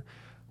duty either.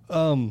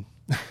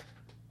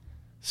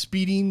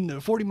 Speeding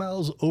 40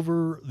 miles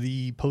over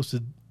the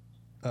posted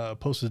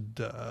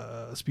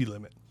speed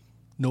limit.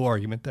 No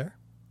argument there.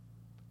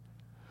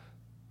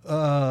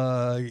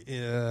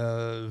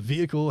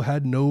 Vehicle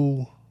had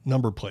no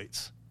number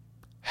plates.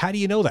 How do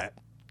you know that?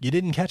 You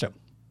didn't catch them.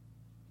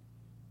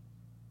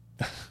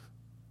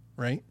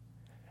 Right?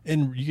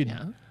 And you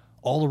can,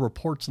 all the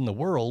reports in the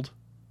world,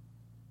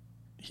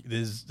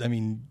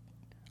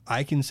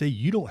 I can say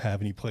you don't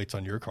have any plates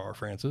on your car,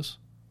 Francis.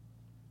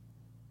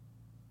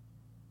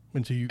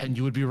 And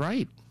you would be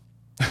right.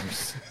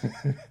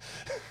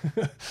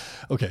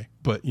 Okay,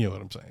 but you know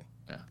what I'm saying.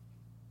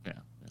 Yeah.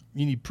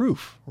 You need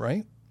proof,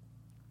 right?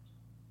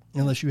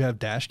 Unless you have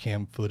dash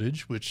cam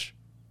footage, which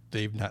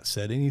they've not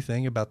said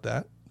anything about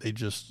that. They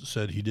just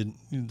said he didn't.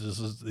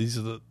 These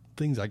are the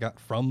things I got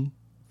from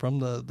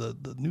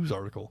the news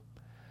article.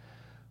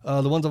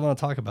 The ones I want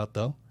to talk about,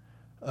 though.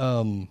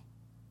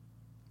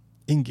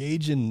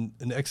 Engage in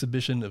an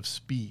exhibition of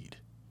speed.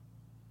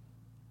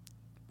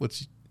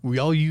 We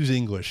all use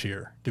English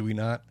here, do we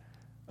not?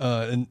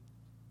 And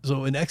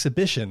so an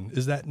exhibition,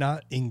 is that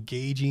not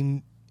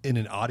engaging in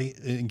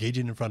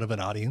engaging in front of an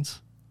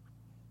audience?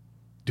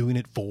 Doing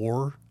it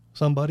for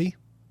somebody?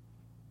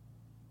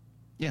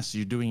 Yes,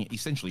 you're doing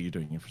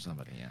it for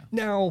somebody, yeah.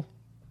 Now,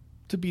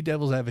 to be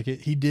devil's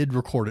advocate, he did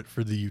record it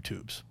for the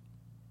YouTubes.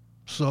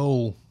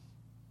 So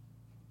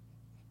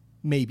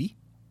maybe,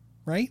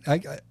 right?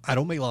 I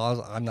don't make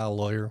laws. I'm not a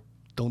lawyer.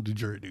 Don't do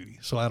jury duty.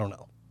 So I don't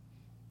know.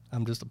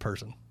 I'm just a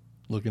person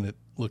looking at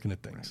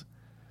things.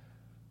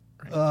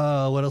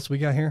 Right. What else we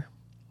got here?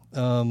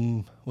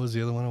 What was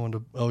the other one I wanted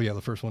to? Oh yeah,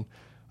 the first one.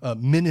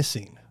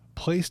 Menacing.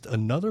 Placed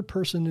another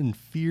person in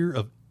fear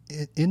of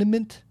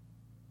imminent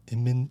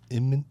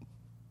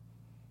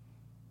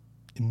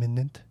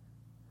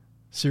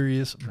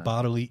serious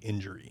bodily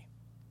injury.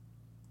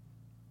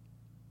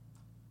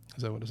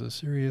 Is that what it says?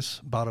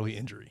 Serious bodily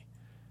injury.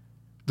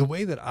 The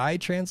way that I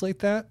translate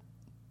that,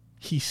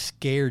 he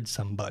scared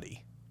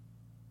somebody.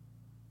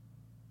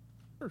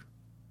 Sure.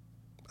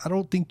 I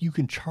don't think you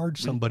can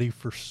charge somebody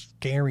for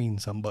scaring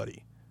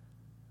somebody.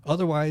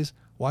 Otherwise,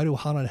 why do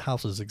haunted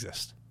houses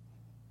exist?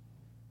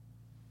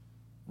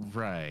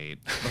 Right.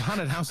 But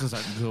haunted houses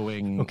aren't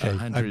going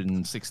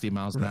 160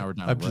 miles an hour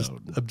down the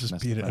road. I'm just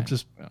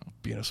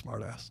being a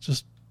smart ass.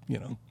 Just,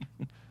 right.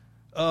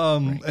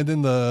 And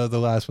then the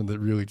last one that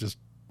really just,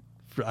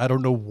 I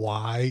don't know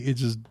why it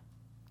just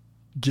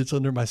gets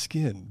under my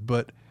skin,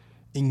 but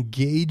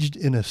engaged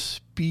in a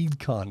speed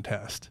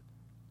contest.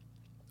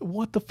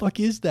 What the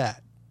fuck is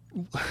that?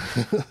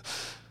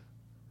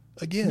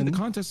 Again, the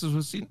contest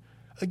was seen.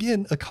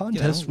 Again, a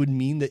contest would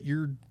mean that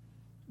you're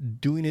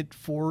doing it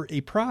for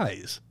a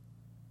prize.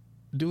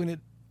 Doing it,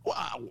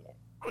 wow,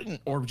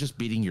 or just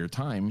beating your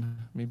time.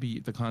 Maybe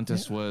the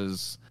contest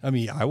was. I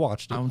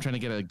watched it. I'm trying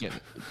to get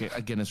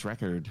a Guinness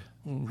record.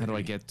 How do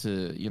I get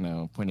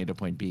to point A to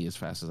point B as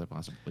fast as I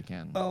possibly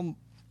can? I'm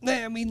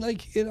not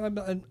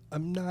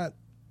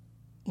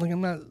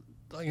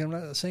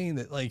saying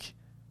that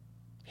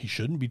he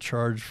shouldn't be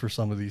charged for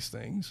some of these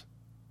things.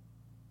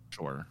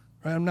 Sure.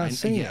 Right? I'm not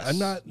saying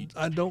it.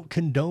 I don't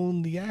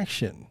condone the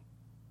action.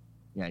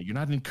 Yeah, you're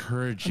not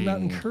encouraging. I'm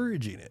not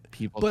encouraging it.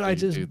 People to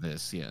do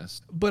this,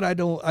 yes. But I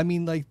don't.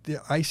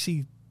 I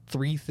see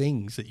 3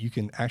 things that you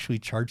can actually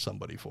charge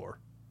somebody for,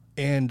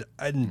 and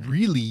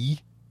really,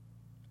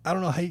 I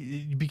don't know how,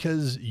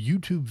 because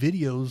YouTube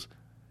videos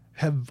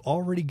have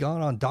already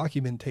gone on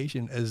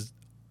documentation as,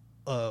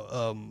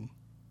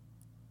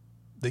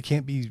 they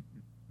can't be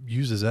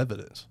used as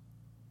evidence.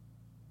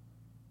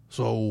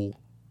 So,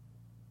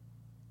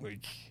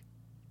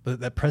 but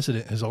that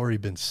precedent has already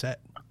been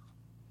set.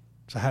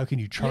 So how can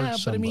you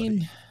charge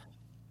somebody?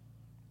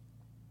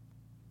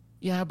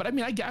 I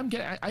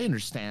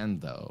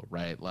understand though,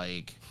 right?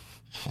 Like,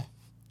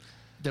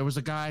 there was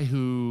a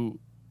YouTuber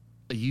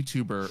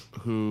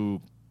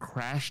who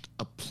crashed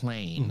a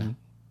plane. Mm-hmm.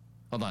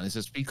 Hold on, it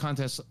says speed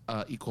contest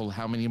equal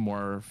how many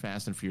more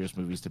Fast and Furious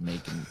movies to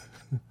make?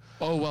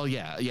 Oh well,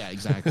 yeah,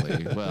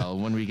 exactly. Well,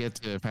 when we get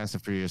to Fast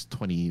and Furious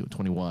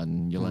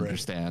 2021, you'll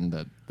understand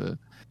that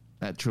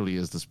truly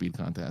is the speed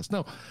contest.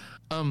 No,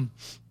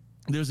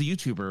 there's a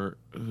YouTuber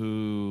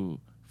who,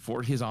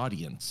 for his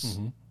audience,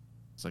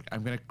 it's like,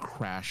 I'm going to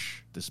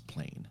crash this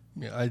plane.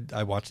 Yeah,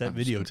 I watched that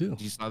video too.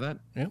 You saw that?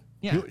 Yeah.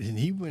 Yeah.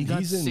 He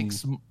got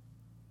 6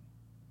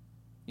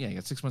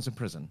 months in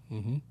prison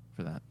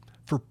for that.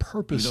 For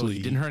purposely.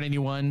 He didn't hurt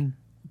anyone.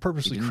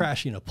 Purposely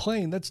crashing a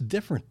plane, that's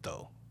different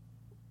though.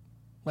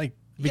 Like,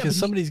 because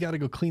somebody's got to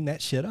go clean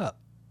that shit up.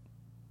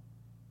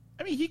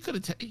 I mean, he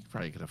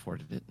probably could have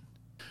afforded it.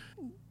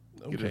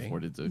 Okay,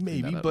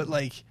 maybe, but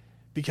like,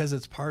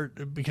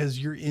 because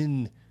you're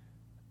in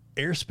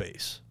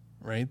airspace,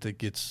 right? That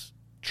gets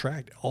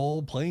tracked.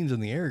 All planes in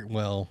the air,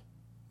 well,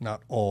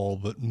 not all,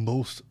 but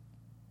most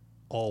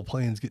all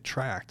planes get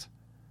tracked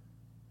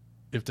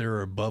if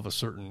they're above a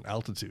certain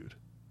altitude.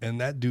 And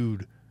that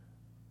dude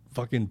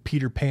fucking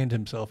Peter Panned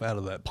himself out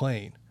of that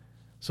plane.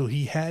 So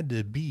he had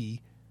to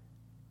be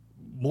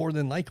more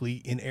than likely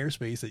in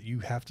airspace that you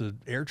have to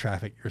air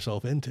traffic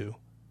yourself into.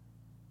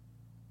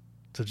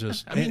 To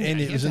just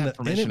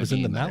it was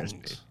in the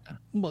mountains.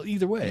 Well,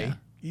 either way,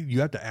 you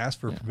have to ask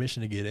for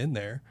permission to get in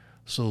there.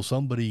 So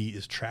somebody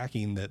is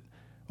tracking that.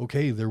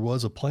 Okay, there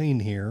was a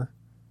plane here.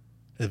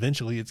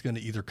 Eventually, it's going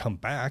to either come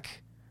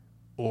back,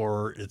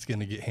 or it's going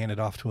to get handed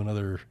off to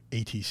another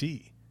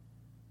ATC.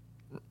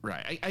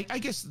 Right. I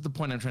guess the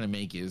point I'm trying to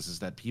make is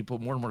that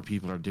more and more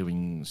people are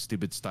doing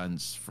stupid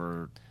stunts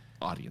for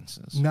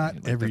audiences.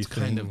 Not everything. That's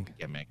kind of a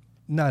gimmick.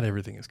 Not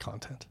everything is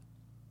content.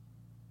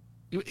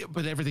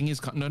 But everything is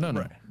no.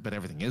 Right. But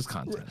everything is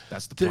content.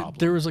 That's the problem.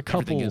 There was a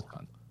couple.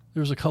 There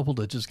was a couple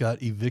that just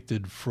got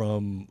evicted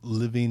from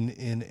living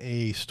in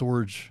a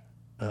storage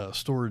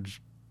facility,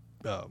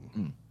 a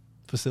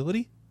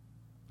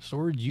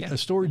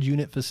storage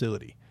unit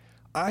facility.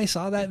 I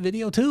saw that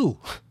video too.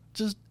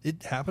 Just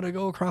it happened to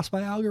go across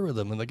my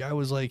algorithm, and the guy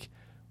was like,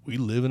 "We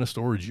live in a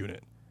storage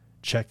unit.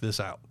 Check this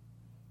out."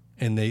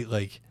 And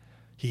he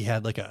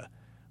had like a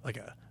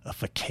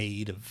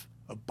facade of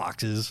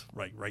boxes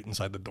right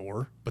inside the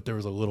door, but there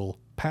was a little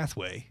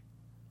pathway,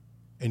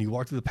 and you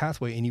walked through the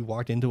pathway and you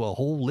walked into a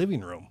whole living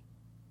room.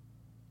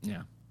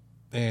 Yeah.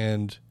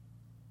 And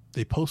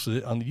they posted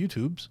it on the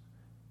YouTubes,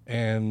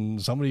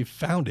 and somebody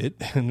found it,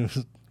 and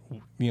it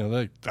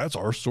was, that's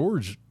our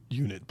storage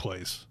unit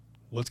place.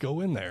 Let's go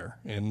in there.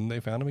 And they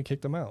found him and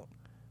kicked him out.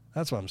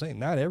 That's what I'm saying.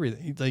 Not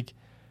everything. Like,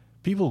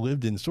 people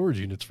lived in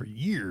storage units for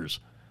years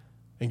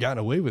and gotten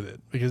away with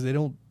it because they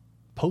don't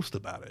post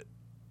about it.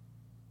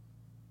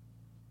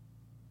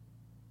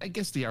 I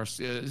guess they are.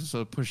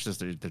 So Push says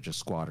they're just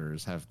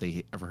squatters. Have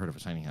they ever heard of a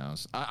tiny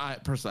house? I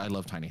personally, I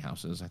love tiny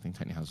houses. I think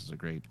tiny houses are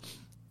great.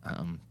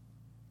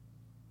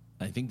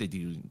 I think they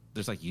do.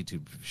 There's like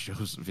YouTube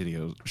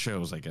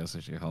shows, I guess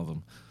I should call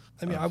them.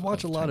 I mean, I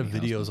watch a lot of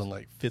videos on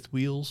like fifth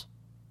wheels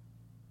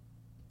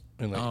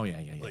and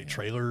like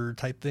trailer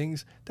type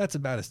things. That's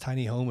about as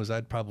tiny home as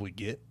I'd probably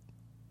get.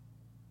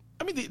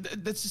 I mean,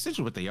 that's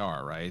essentially what they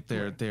are, right?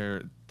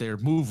 They're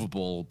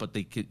movable, but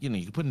they could, you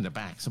can put in the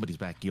back, somebody's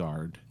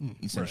backyard,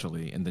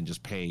 essentially, right. And then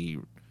just pay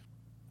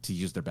to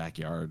use their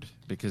backyard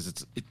because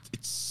it's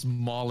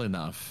small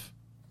enough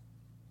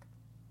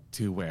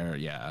to where,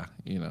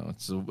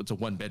 it's a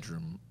 1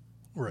 bedroom,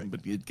 right?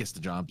 But it gets the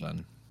job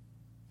done.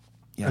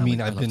 Yeah, I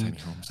mean, I've been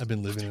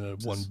living in a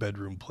 1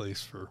 bedroom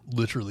place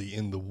literally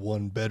in the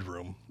 1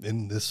 bedroom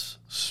in this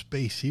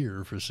space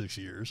here for 6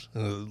 years,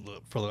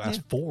 for the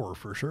last 4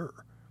 for sure.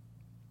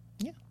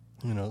 Yeah.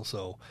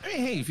 So. I mean,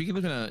 hey, if you can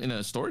live in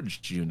a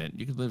storage unit,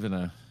 you could live in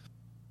a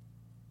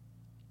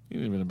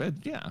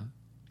bed. Yeah,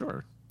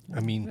 sure. I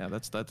mean,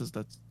 that's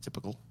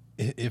typical.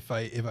 If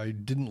I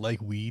didn't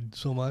like weed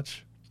so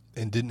much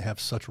and didn't have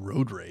such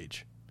road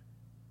rage,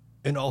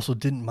 and also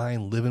didn't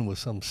mind living with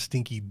some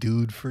stinky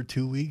dude for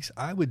 2 weeks,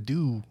 I would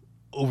do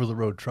over the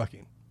road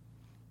trucking.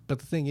 But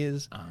the thing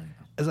is,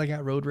 as I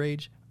got road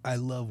rage, I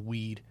love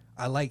weed.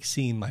 I like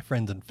seeing my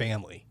friends and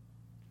family.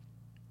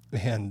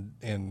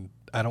 And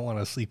I don't want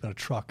to sleep in a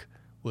truck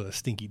with a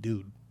stinky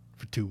dude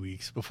for 2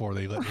 weeks before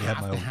they let me have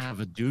my own. You have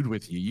a dude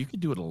with you. You could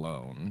do it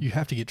alone. You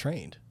have to get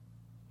trained.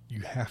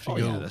 You have to go.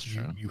 Yeah, that's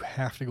true. You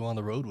have to go on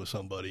the road with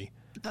somebody.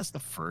 But that's the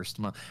first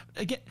month.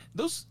 Again,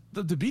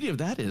 the beauty of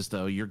that is,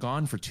 though, you're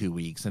gone for 2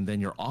 weeks and then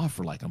you're off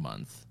for like a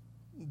month.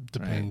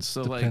 Depends.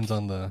 Right? So depends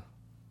on the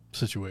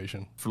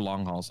situation. For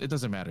long hauls, it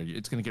doesn't matter.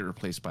 It's going to get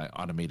replaced by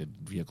automated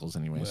vehicles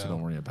anyway, so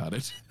don't worry about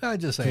it. I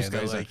just saying,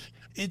 guys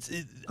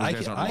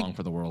aren't long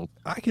for the world.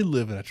 I could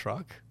live in a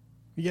truck.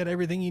 You got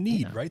everything you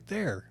need right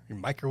there. Your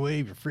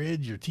microwave, your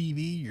fridge, your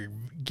TV, your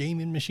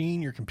gaming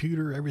machine, your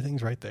computer,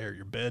 everything's right there.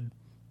 Your bed.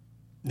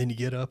 Then you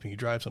get up and you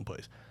drive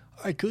someplace.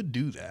 I could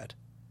do that,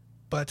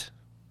 but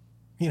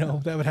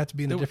that would have to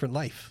be in a different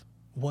life,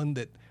 one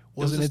that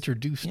wasn't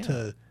introduced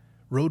to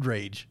road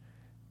rage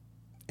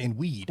and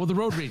weed. Well, the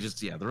road rage is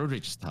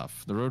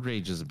tough. The road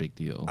rage is a big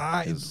deal.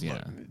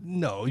 The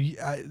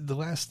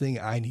last thing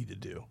I need to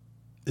do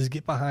is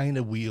get behind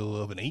a wheel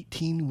of an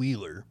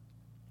 18-wheeler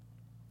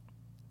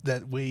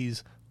that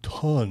weighs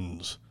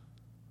tons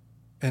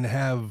and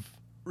have.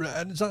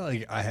 It's not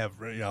like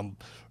I'm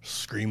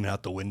screaming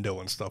out the window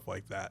and stuff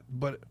like that,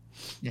 but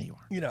yeah, you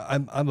are.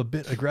 I'm a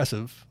bit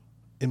aggressive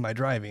in my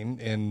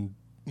driving, and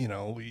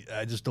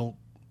I just don't.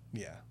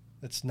 Yeah,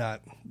 it's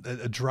not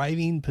a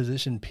driving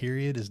position.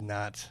 Period is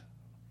not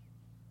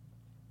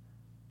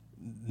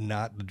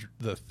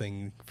the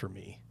thing for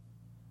me.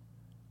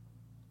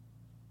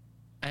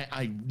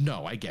 I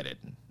get it.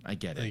 I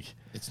get it.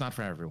 It's not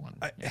for everyone.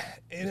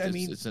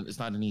 It's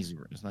not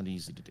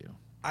easy to do.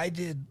 I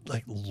did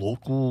like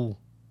local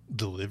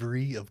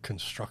delivery of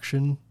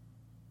construction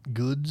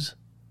goods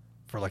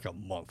for like a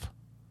month.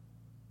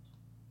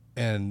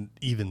 And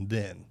even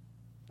then,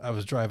 I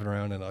was driving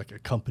around in like a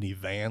company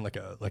van, like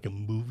a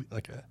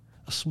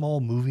small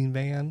moving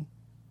van,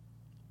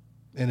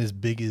 and as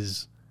big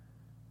as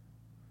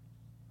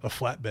a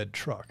flatbed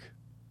truck,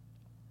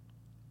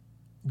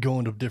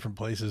 going to different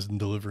places and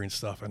delivering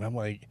stuff. And I'm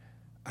like,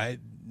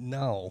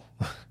 no,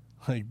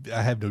 like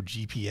I have no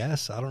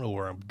GPS. I don't know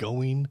where I'm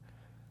going.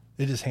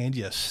 They just hand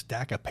you a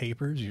stack of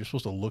papers. You're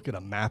supposed to look at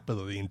a map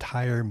of the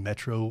entire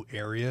metro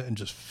area and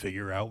just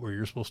figure out where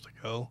you're supposed to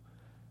go.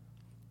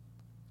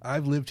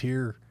 I've lived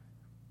here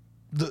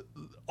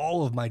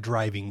all of my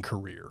driving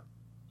career.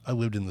 I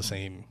lived in the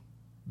same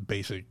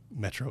basic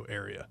metro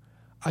area.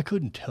 I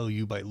couldn't tell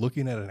you by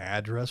looking at an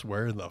address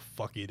where the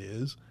fuck it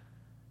is.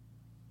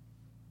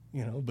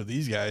 You know, but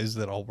these guys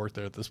that all work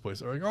there at this place,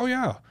 they're like, oh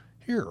yeah,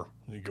 here.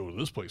 You go to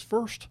this place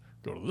first,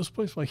 go to this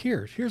place. Like,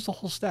 here's the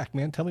whole stack,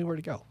 man. Tell me where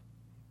to go.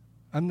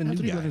 I'm the new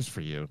guy. 3 letters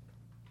for you.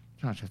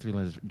 Josh, I have 3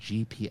 letters.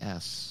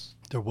 GPS.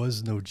 There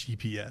was no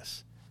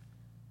GPS.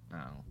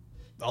 No.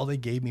 All they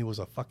gave me was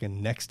a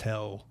fucking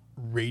Nextel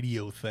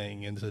radio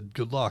thing and said,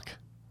 good luck.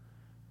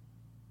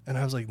 And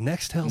I was like,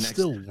 Nextel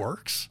still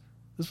works?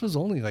 This was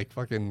only like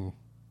fucking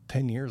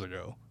 10 years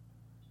ago.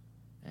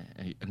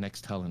 A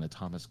Nextel and a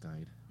Thomas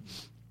guide.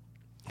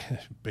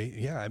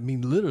 Yeah, I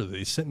mean, literally,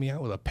 they sent me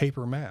out with a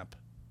paper map.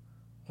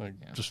 Like,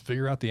 just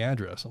figure out the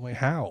address. I'm like,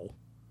 how?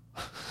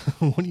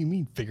 What do you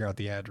mean, figure out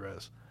the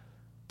address?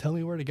 Tell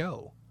me where to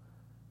go.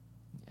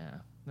 Yeah,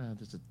 no,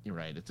 you're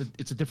right.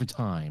 It's a different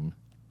time.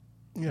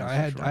 Yeah, I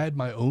had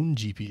my own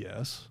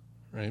GPS,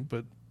 right?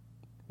 But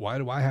why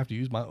do I have to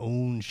use my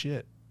own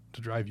shit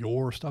to drive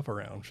your stuff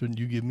around? Shouldn't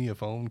you give me a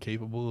phone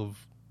capable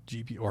of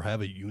GPS or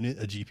have a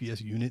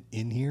GPS unit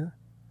in here?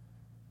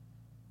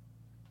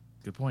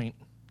 Good point.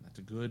 That's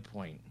a good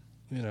point.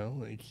 You know,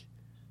 like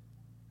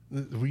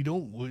we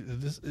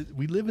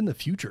live in the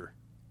future.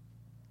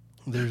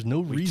 There's no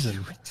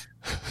reason.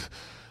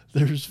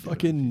 There's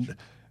fucking,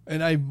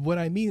 and what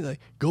I mean, like,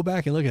 go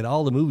back and look at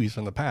all the movies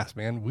from the past,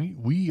 man.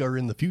 We are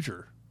in the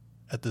future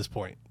at this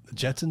point. The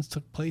Jetsons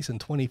took place in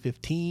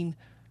 2015.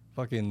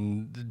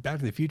 Fucking Back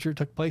to the Future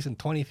took place in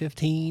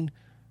 2015.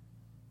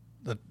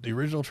 The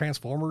original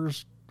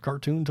Transformers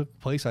cartoon took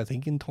place, I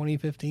think, in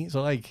 2015.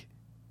 So, like,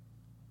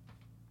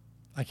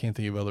 I can't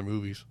think of other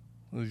movies.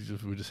 We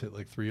just hit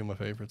like 3 of my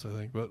favorites, I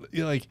think. But,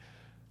 you know, like,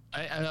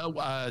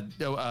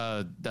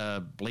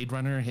 the Blade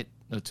Runner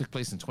took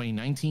place in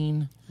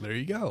 2019. There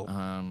you go.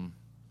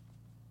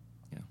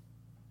 Yeah.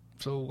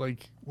 So,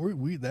 like, we're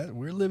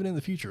living in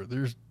the future.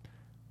 There's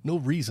no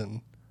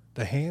reason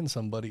to hand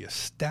somebody a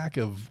stack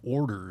of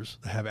orders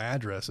that have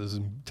addresses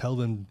and tell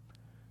them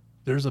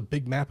there's a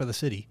big map of the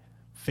city,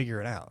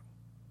 figure it out.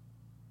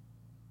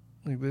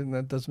 Like,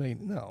 that doesn't make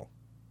no.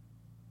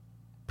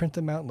 Print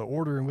them out in the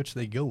order in which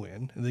they go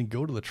in, and then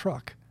go to the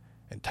truck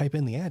and type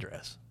in the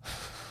address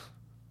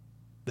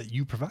that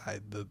you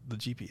provide, the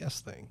GPS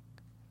thing,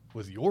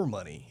 with your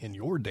money and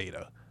your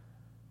data.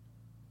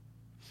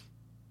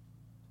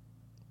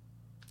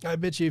 I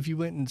bet you if you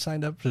went and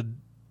signed up to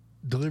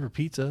deliver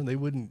pizza, they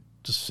wouldn't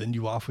just send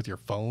you off with your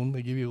phone.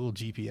 They give you a little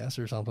GPS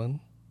or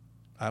something.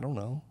 I don't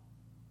know.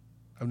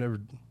 I've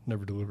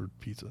never delivered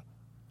pizza.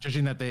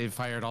 Judging that they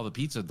fired all the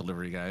pizza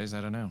delivery guys,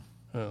 I don't know.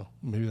 Oh,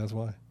 maybe that's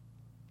why.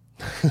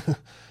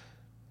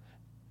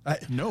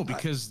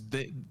 Because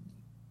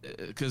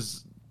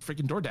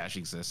freaking DoorDash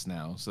exists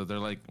now. So they're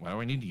like, what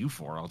do I need you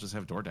for? I'll just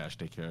have DoorDash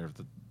take care of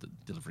the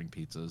delivering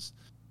pizzas.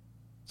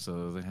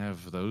 So they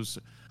have those.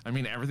 I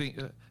mean,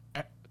 everything.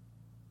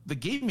 The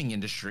gaming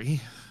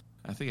industry,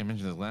 I think I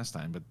mentioned this last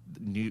time, but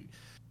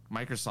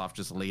Microsoft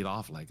just laid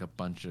off like a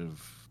bunch of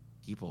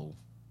people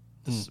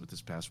this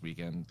past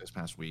week.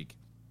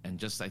 And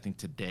just I think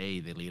today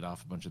they laid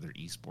off a bunch of their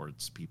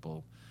esports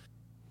people.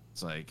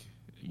 It's like,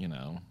 you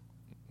know,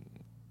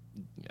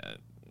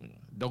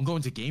 don't go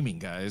into gaming,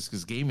 guys,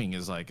 because gaming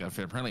is like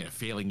apparently a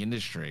failing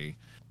industry.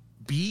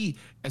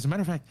 As a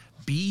matter of fact,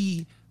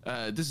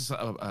 this is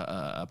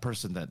a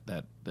person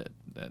that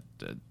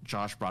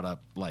Josh brought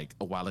up like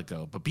a while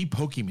ago, but be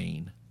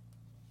Pokimane.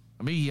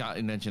 Maybe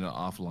I mentioned it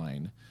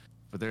offline,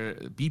 but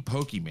be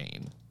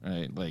Pokimane,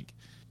 right? Like,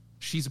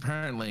 she's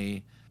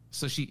apparently,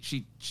 so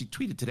she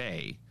tweeted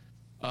today,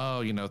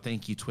 oh, you know,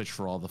 thank you, Twitch,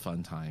 for all the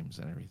fun times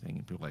and everything.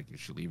 And people are like, is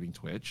she leaving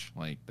Twitch?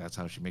 Like, that's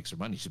how she makes her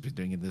money. She's been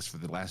doing this for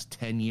the last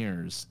 10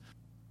 years,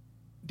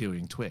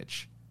 doing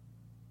Twitch.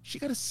 She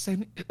got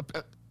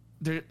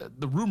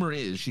the rumor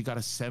is she got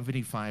a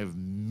 $75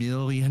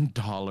 million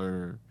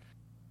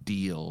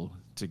deal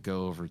to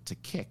go over to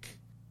Kick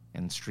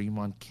and stream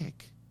on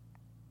Kick.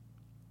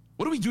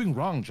 What are we doing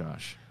wrong,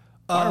 Josh?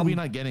 Why are we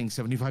not getting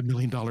 $75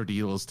 million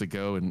deals to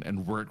go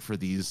and work for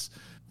these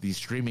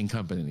streaming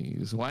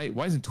companies? Why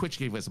isn't Twitch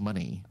giving us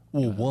money?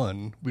 Well,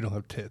 one, we don't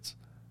have tits.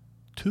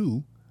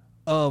 Two,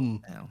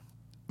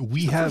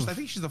 we have. I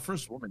think she's the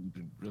first woman who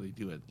can really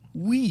do it.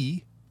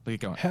 We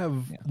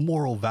have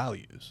moral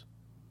values,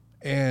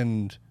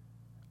 and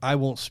I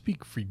won't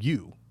speak for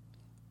you,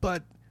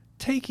 But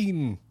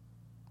taking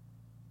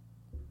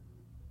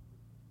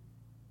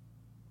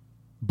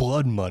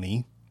blood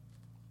money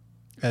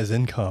as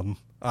income,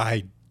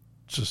 I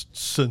just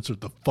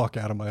censored the fuck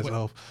out of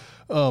myself.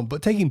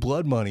 But taking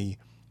blood money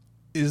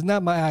is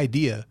not my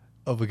idea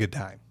of a good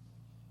time.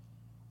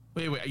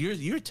 Wait,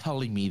 you're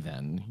telling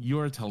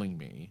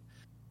me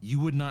you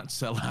would not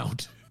sell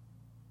out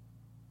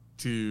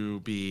to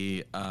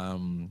be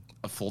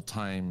a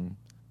full-time.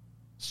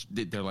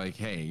 They're like,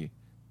 hey,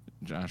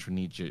 Josh, we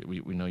need you.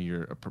 We know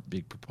you're a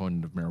big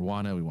proponent of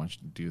marijuana. We want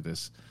you to do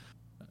this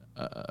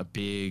a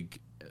big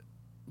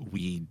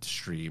weed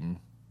stream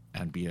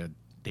and be a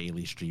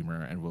daily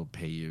streamer, and we'll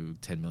pay you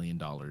 $10 million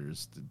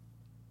to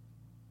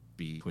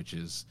be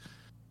Twitch's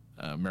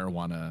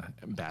marijuana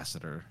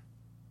ambassador.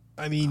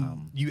 I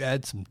mean, you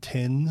add some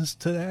tens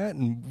to that,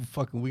 and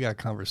fucking, we got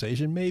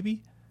conversation.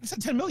 Maybe you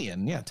said 10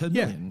 million. Yeah, 10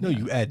 million. No,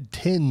 you add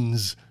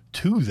tens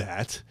to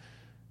that.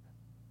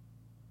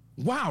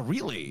 Wow,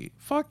 really?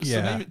 Fuck yeah.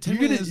 So maybe 10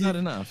 million is not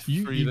enough for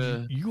you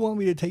to... You want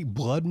me to take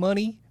blood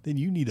money? Then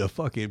you need to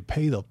fucking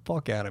pay the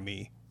fuck out of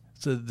me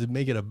to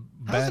make it a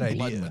bad idea.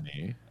 Blood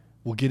money?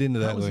 We'll get into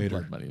that later.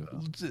 Blood money,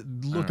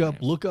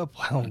 look up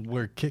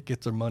where Kick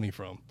gets their money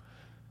from.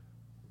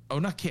 Oh,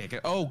 not Kick.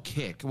 Oh,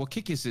 Kick. Well,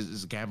 Kick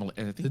is gambling.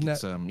 I think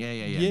it's yeah.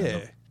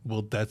 No.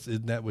 Well,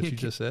 isn't that what you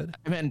just said?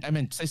 I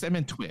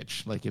meant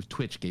Twitch. Like if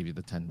Twitch gave you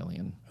the 10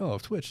 million. Oh,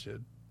 if Twitch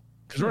did.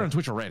 Because we're on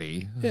Twitch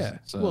already. Yeah.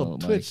 So, well,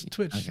 Twitch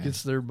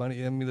gets their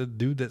money. I mean, the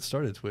dude that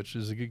started Twitch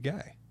is a good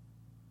guy.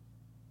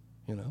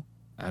 You know.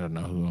 I don't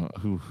know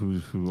who.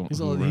 He's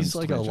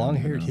like Twitch, a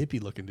long-haired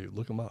hippie looking dude.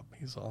 Look him up.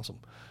 He's awesome.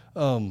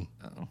 I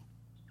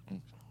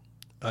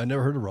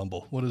never heard of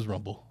Rumble. What is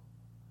Rumble?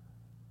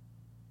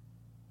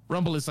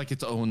 Rumble is like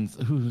its own.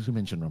 Who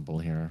mentioned Rumble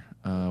here?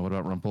 What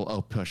about Rumble?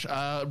 Oh, Push.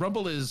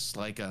 Rumble is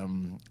like a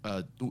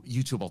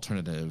YouTube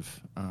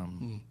alternative.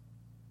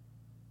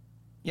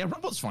 Yeah,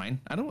 Rumble's fine.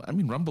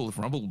 Rumble. If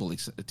Rumble will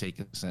take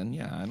us in,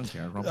 yeah, I don't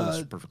care. Rumble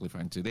is perfectly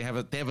fine too. They have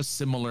a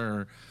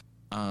similar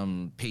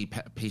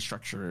pay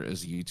structure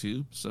as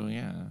YouTube. So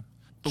yeah,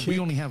 but we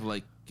only have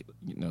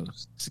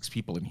 6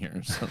 people in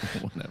here, so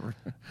whatever.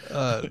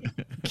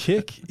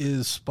 Kick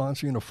is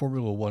sponsoring a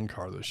Formula One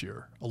car this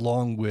year,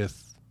 along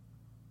with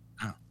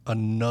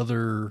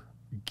another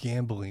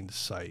gambling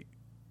site.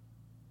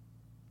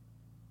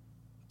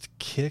 It's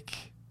Kick.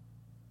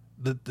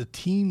 The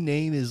team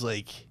name is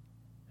like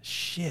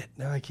shit.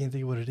 Now I can't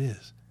think of what it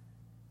is.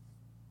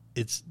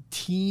 It's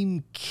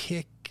Team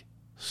Kick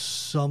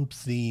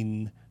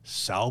something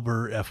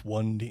Sauber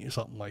F1 team,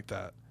 something like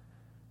that.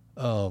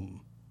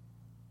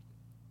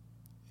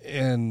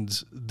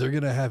 And they're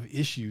going to have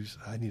issues.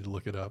 I need to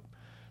look it up.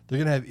 They're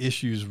going to have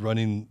issues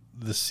running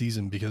this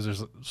season because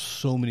there's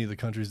so many of the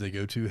countries they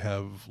go to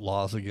have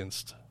laws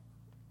against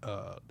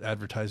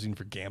advertising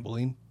for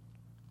gambling.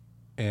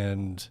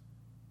 And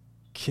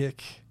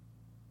Kick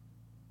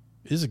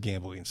is a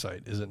gambling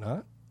site, is it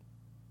not?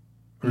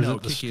 Or no,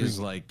 Kick is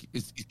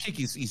Kick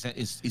is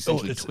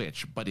essentially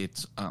Twitch, but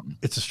it's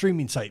a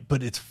streaming site,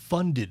 but it's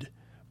funded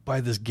by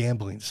this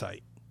gambling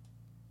site.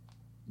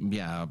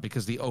 Yeah,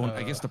 because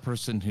I guess the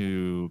person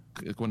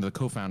one of the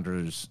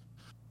co-founders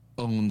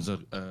owns a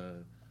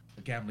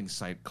gambling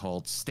site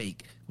called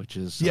Stake, which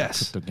is a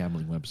crypto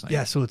gambling website.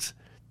 Yeah, so it's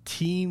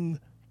Team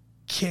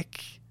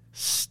Kick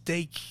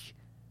Stake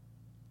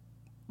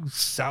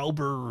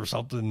Sauber or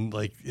something.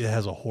 Like, it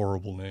has a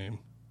horrible name.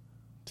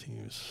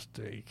 Team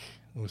Stake.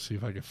 Let's see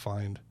if I can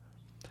find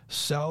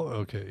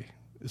okay.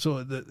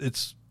 So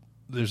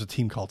there's a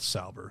team called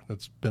Sauber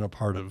that's been a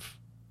part of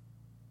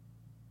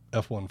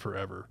F1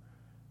 forever.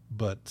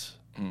 But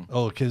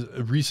because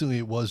recently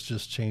it was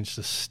just changed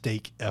to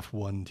Stake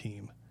F1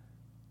 team.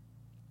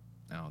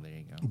 Oh, there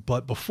you go.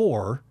 But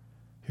before,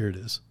 here it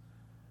is.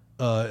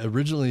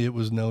 Originally it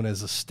was known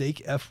as the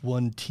Stake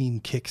F1 Team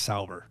Kick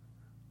Sauber.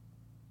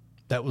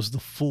 That was the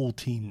full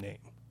team name.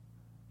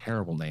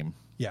 Terrible name.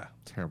 Yeah.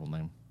 Terrible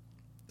name.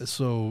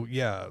 So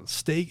yeah,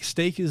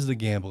 Stake is the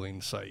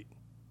gambling site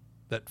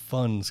that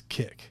funds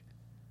Kick.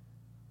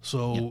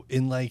 So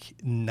in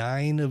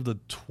 9 of the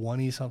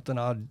 20 something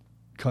odd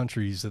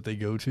countries that they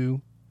go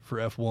to for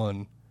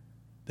F1,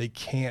 they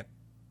can't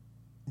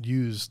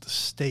use the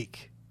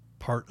Stake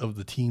part of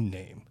the team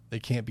name. They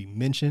can't be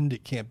mentioned.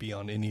 It can't be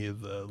on any of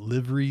the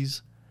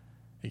liveries.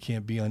 It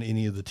can't be on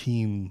any of the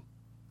team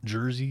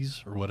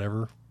jerseys or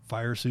whatever,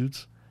 fire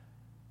suits.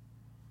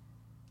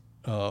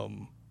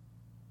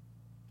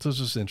 So it's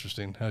just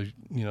interesting how,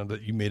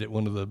 that you made it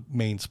one of the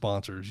main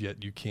sponsors,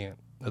 yet you can't,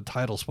 a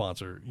title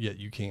sponsor, yet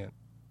you can't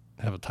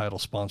have a title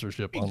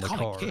sponsorship on the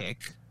car.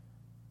 Kick.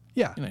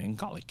 Yeah. You can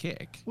call it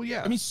Kick. Well,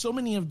 yeah. I mean, so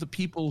many of the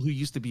people who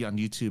used to be on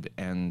YouTube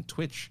and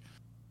Twitch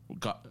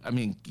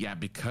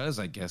because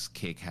I guess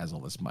Kick has all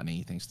this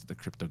money thanks to the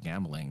crypto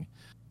gambling,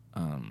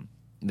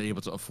 they're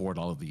able to afford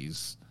all of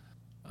these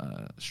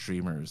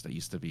streamers that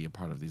used to be a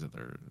part of these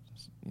other,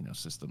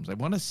 systems. I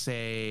want to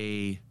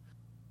say,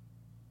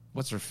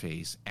 what's her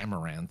face?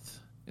 Amaranth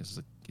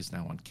is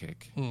now on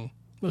Kick.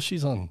 Well,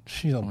 she's on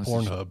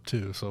Pornhub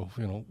too, so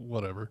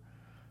whatever.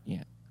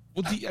 Yeah.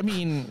 Well,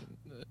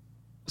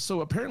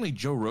 So apparently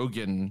Joe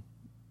Rogan.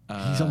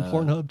 He's on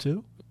Pornhub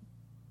too?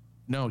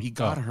 No, he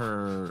got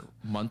her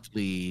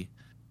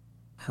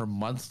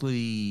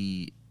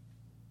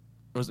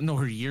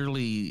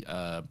yearly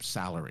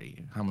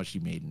salary. How much she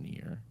made in a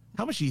year?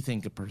 How much do you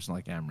think a person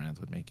like Amaranth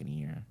would make in a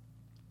year?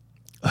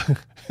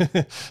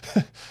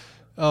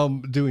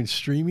 Doing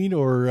streaming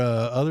or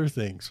other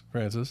things,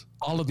 Francis?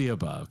 All of the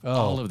above. Oh.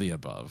 All of the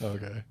above.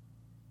 Okay.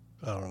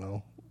 I don't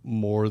know.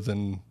 More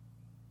than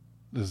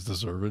is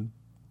deserved.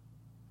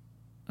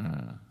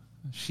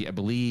 I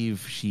believe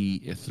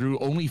through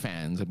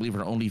OnlyFans, I believe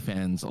her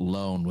OnlyFans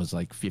alone was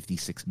like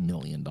 $56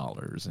 million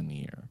in a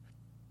year.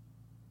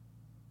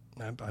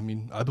 I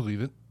mean, I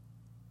believe it.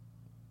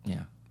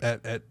 Yeah.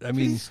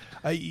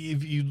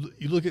 If you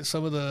look at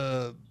some of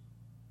the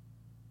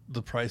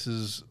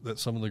prices that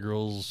some of the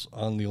girls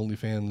on the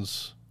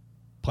OnlyFans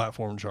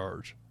platform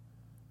charge,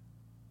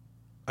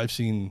 I've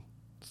seen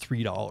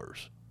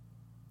 $3.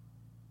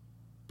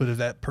 But if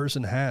that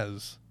person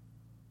has,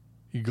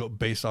 you go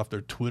based off their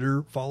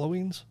Twitter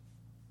followings,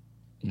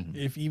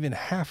 if even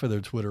half of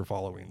their Twitter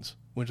followings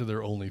went to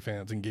their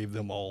OnlyFans and gave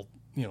them all,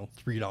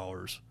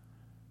 $3,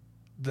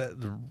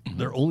 that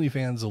their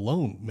OnlyFans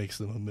alone makes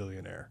them a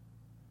millionaire.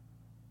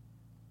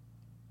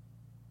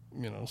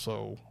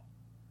 So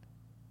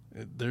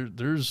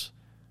there's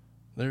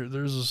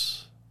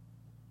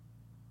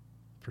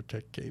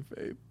protect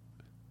kayfabe.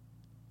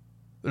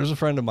 There's a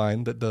friend of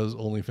mine that does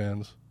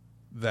OnlyFans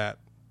that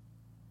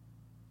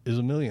is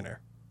a millionaire.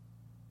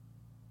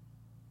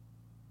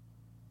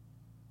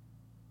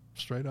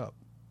 Straight up.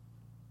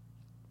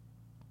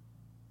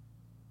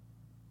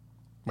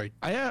 Like,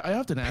 I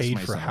often ask paid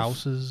myself, for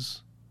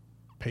houses,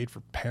 paid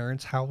for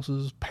parents'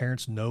 houses.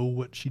 Parents know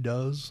what she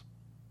does.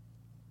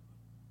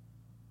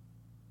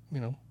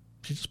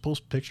 She just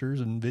posts pictures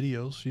and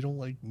videos. She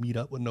don't meet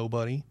up with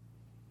nobody,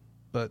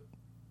 but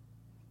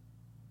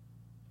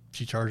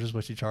she charges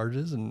what she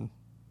charges and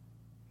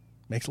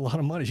makes a lot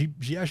of money.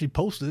 She actually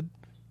posted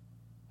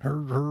her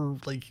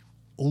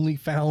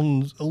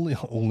OnlyFriends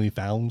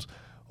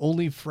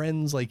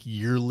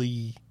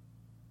yearly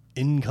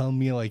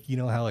income.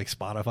 How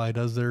Spotify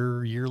does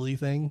their yearly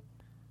thing.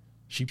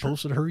 She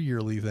posted her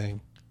yearly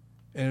thing,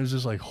 and it was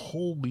just like,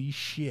 holy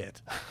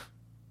shit,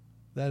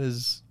 that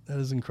is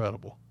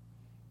incredible.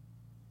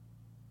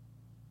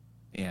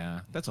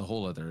 Yeah, that's a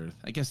whole other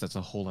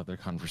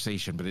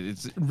conversation, but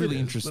it's really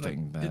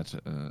interesting that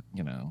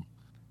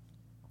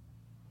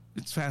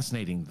it's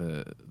fascinating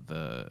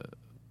the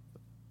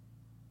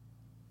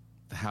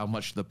how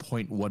much the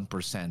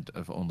 0.1%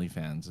 of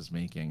OnlyFans is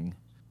making.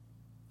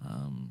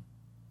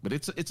 But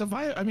it's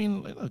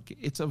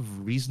a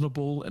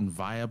reasonable and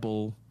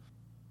viable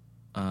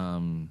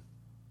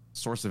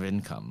source of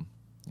income,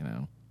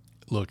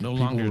 Look, no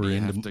longer do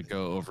you have to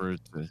go over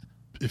to,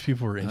 if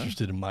people were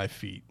interested in my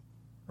feet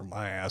or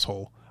my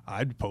asshole,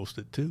 I'd post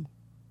it too.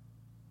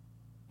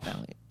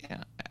 Well,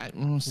 yeah.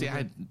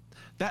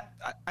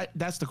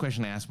 That's the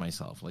question I ask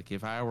myself. Like,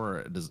 if I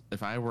were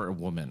a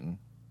woman,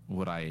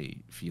 would I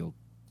feel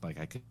like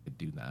I could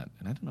do that?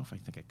 And I don't know if I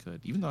think I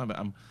could, even though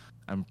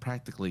I'm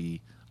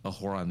practically a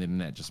whore on the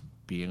internet, just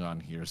being on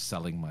here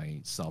selling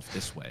myself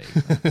this way,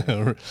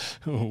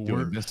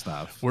 doing this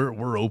stuff.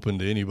 We're open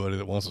to anybody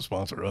that wants to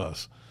sponsor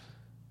us.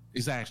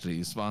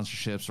 Exactly,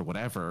 sponsorships or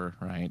whatever,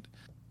 right?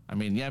 I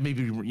mean, yeah,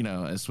 maybe,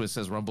 as Swiss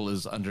says, Rumble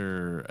is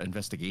under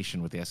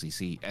investigation with the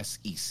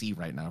SEC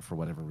right now for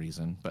whatever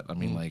reason. But I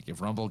mean,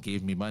 if Rumble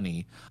gave me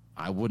money,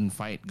 I wouldn't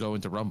fight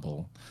going to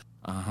Rumble,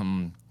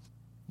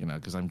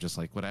 because I'm just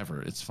like,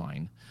 whatever, it's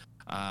fine.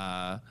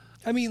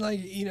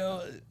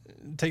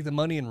 Take the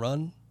money and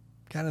run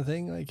kind of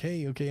thing. Like,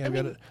 hey, okay, I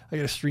got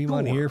a stream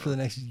on here for the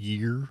next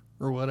year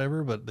or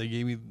whatever. But they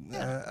gave me,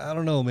 I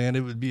don't know, man.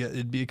 It'd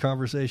be a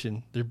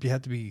conversation. There'd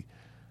have to be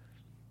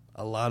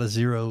a lot of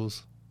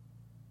zeros.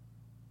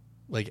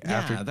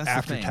 After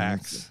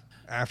tax,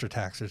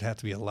 there'd have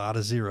to be a lot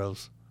of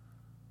zeros.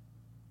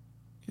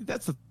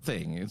 That's the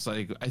thing. It's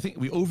like, I think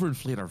we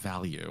overinflate our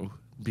value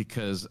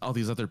because all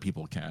these other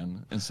people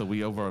can, and so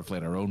we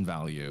overinflate our own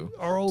value.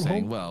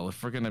 Well,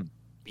 if we're gonna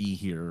be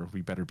here,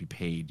 we better be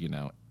paid,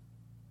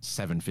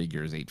 7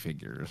 figures, 8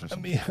 figures, or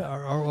something. I mean,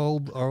 our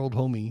old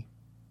homie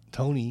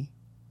Tony,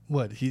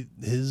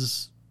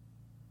 his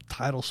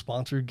title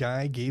sponsored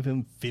guy gave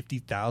him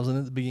 $50,000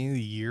 at the beginning of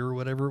the year or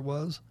whatever it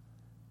was.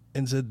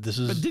 And said this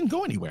is, but it didn't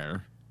go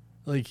anywhere.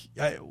 We're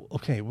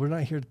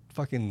not here to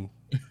fucking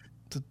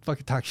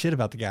talk shit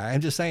about the guy.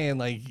 I'm just saying,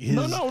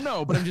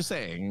 no. But I'm just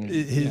saying,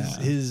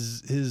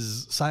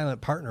 his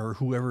silent partner,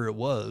 whoever it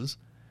was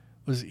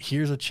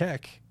here's a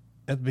check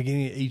at the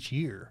beginning of each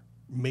year.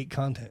 Make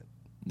content.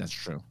 That's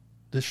true.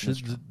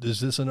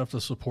 Is this enough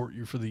to support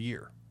you for the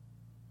year?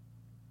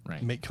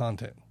 Right. Make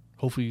content.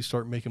 Hopefully, you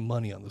start making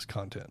money on this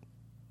content.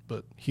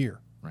 But here,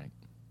 right.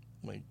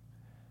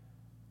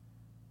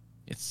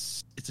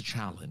 It's a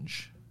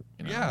challenge.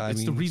 Yeah,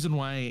 it's the reason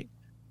why.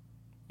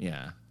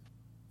 Yeah,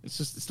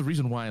 it's the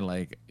reason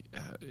why.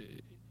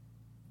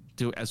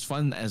 As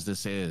fun as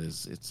this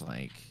is, it's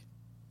like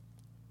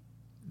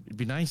it'd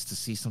be nice to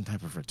see some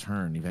type of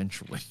return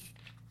eventually.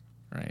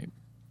 right?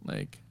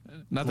 Like,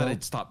 not that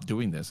I'd stop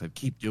doing this. I'd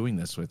keep doing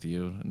this with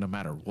you no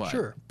matter what.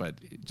 Sure. But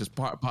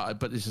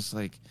but it's just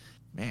like,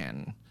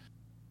 man,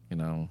 you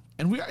know.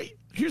 And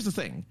here's the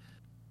thing.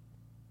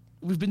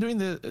 We've been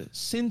doing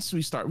since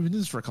we started. We've been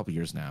doing this for a couple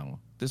years now.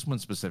 This one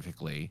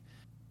specifically,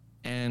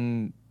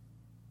 and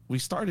we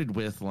started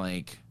with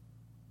like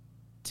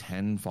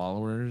 10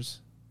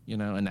 followers, you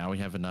know, and now we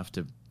have enough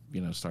to,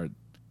 you know, start.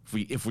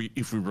 If we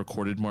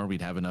recorded more,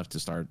 we'd have enough to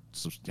start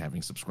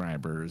having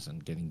subscribers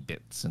and getting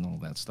bits and all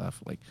that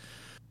stuff. Like,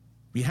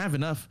 we have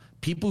enough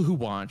people who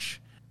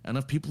watch,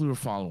 enough people who are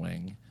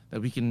following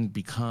that we can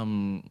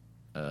become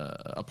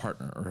a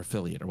partner or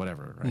affiliate or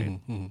whatever, right?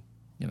 Mm-hmm.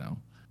 You know.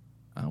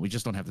 We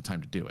just don't have the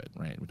time to do it,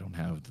 right? We don't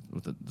have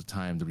the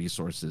time, the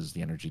resources,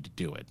 the energy to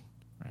do it,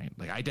 right?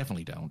 Like, I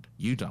definitely don't.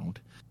 You don't.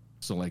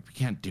 So, like, we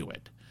can't do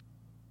it,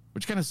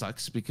 which kind of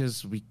sucks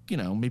because we, you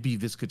know, maybe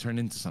this could turn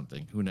into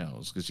something. Who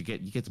knows? Because you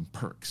get some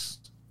perks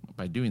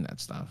by doing that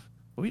stuff.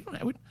 But we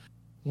don't.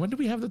 When do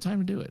we have the time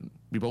to do it?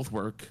 We both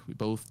work. We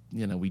both,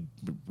 you know,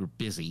 we're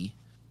busy.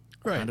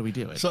 Right. How do we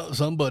do it? So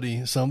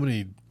somebody,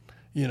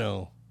 you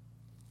know,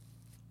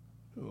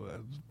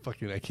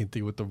 fucking, I can't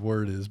think what the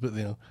word is, but,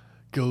 you know,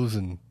 goes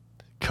and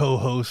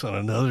co-hosts on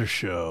another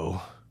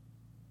show,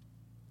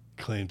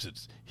 claims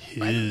it's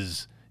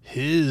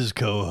his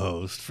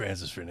co-host,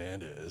 Francis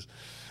Fernandez.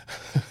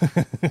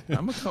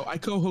 I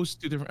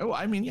co-host two different. Oh,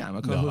 I mean, yeah, I'm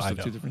a co-host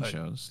of two different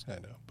shows. I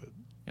know, but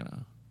you know,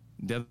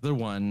 the other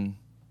one,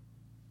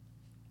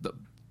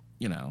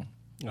 you know,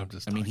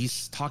 I mean,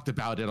 he's talked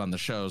about it on the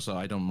show, so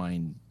I don't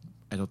mind.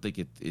 I don't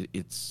think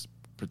it's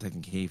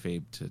protecting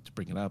kayfabe to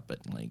bring it up, but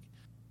like,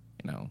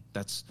 you know,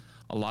 that's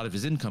a lot of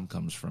his income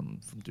comes from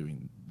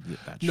doing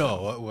that show.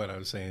 No, what I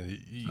was saying,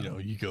 you know,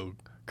 you go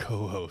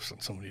co-host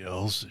on somebody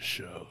else's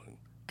show and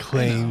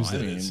claims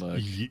that it's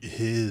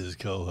his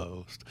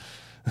co-host.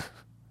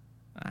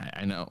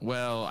 I know.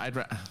 Well,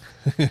 I'm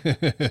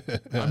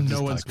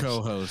no one's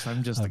co-host.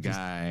 I'm just a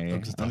guy.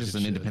 I'm just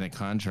an independent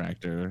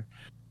contractor.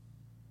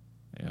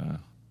 Yeah.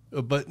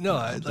 But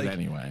no, but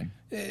anyway,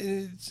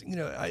 it's, you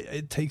know,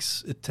 it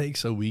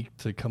takes a week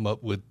to come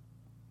up with,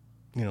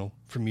 you know,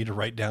 for me to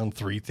write down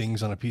 3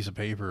 things on a piece of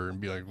paper and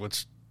be like,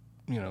 let's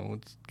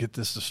get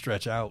this to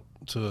stretch out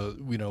to,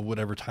 you know,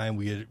 whatever time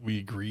we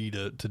agree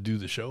to do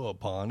the show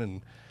upon,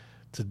 and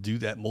to do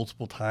that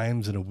multiple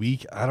times in a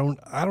week. I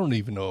don't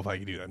even know if I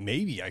could do that.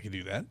 Maybe I could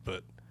do that,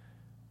 but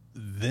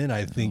then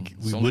I think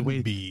we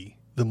wouldn't be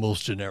the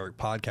most generic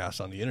podcast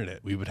on the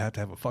internet. We would have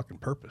to have a fucking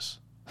purpose.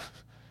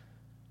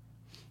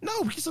 No,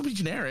 we can still be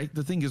generic.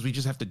 The thing is, we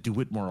just have to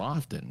do it more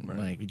often. Right.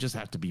 Like, we just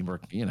have to be more,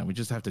 you know, we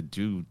just have to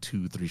do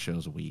 2-3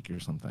 shows a week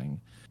or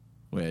something,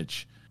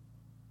 which,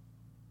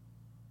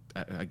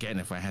 again,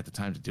 if I had the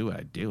time to do it,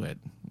 I'd do it.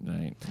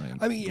 Right?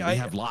 Like, I mean, we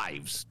have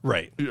lives.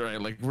 Right.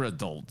 Right. Like, we're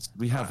adults.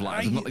 We have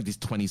lives. It's not like these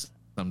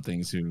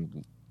 20-somethings who,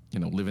 you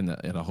know, live in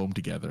a home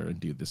together and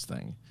do this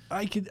thing.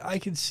 I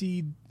could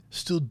see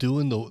still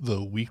doing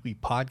the weekly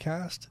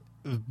podcast,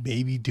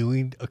 maybe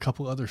doing a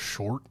couple other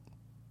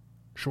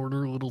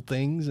shorter little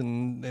things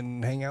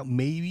and hang out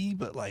maybe,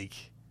 but like,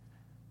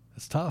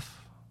 it's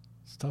tough.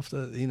 It's tough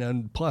to, you know,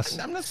 and plus,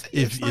 I'm not saying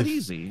it's not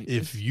easy.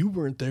 If you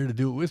weren't there to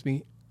do it with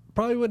me,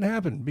 probably wouldn't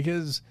happen,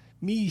 because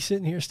me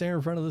sitting here staring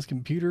in front of this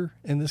computer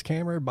and this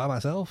camera by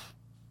myself,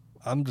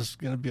 I'm just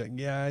going to be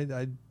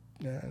like,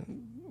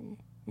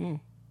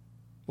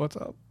 what's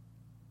up?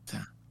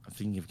 I'm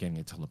thinking of getting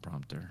a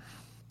teleprompter.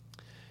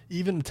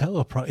 Even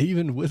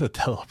with a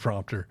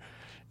teleprompter,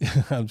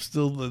 I'm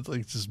still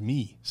like just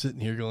me sitting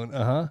here going,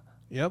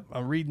 yep,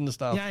 I'm reading the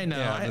stuff. Yeah, I know.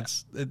 Yeah,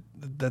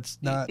 that's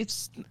not.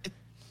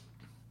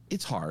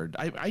 It's hard.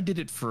 I did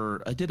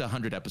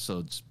 100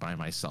 episodes by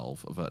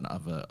myself of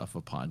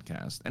a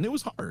podcast, and it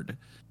was hard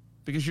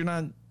because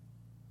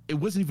it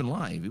wasn't even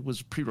live. It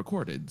was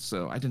pre-recorded,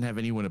 so I didn't have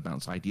anyone to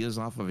bounce ideas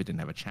off of. I didn't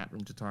have a chat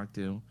room to talk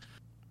to.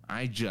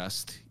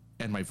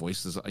 And my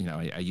voice is, you know,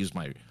 I use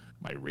my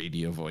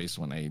radio voice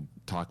when I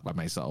talk by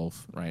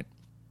myself, right?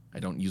 I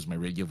don't use my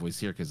radio voice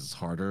here because it's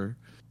harder.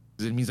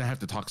 It means I have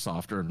to talk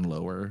softer and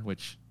lower,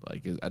 which,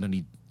 like, I don't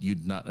need you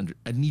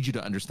I need you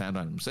to understand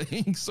what I'm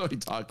saying, so I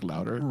talk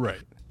louder.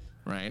 Right.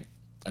 Right.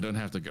 I don't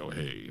have to go,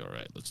 hey, all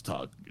right, let's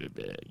talk a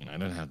bit. You know, I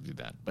don't have to do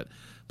that. But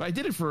I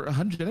did it for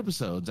 100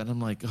 episodes, and I'm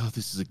like, oh,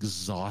 this is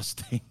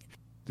exhausting.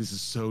 This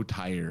is so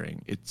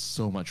tiring. It's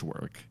so much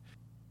work,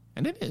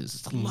 and it is.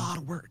 It's a lot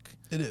of work.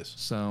 It is.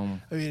 So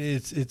I mean,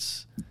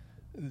 it's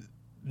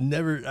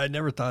never. I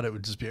never thought it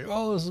would just be like,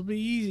 oh, this will be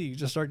easy.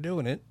 Just start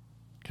doing it,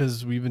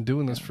 because we've been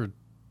doing this for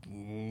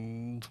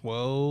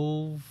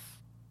 12,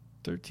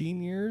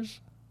 13 years.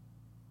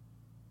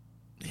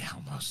 Yeah,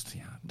 almost.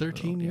 Yeah,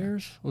 13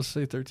 years. Let's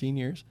say 13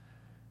 years.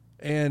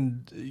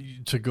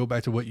 And to go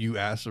back to what you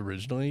asked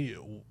originally,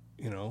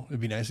 you know, it'd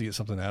be nice to get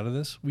something out of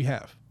this. We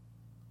have.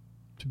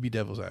 To be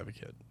devil's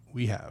advocate,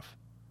 we have.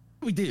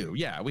 We do,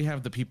 yeah. We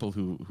have the people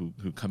who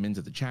come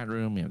into the chat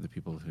room. We have the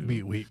people who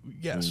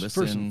yes. who listen.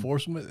 First and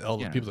foremost, all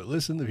the people that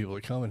listen, the people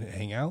that come and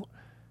hang out,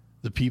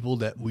 the people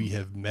that we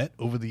have met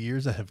over the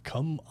years that have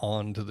come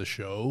on to the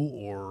show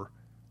or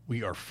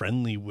we are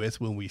friendly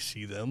with when we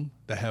see them,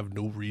 that have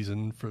no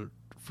reason for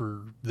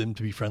them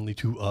to be friendly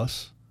to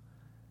us.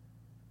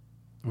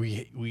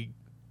 We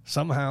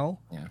somehow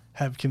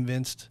have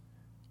convinced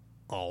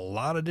a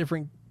lot of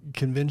different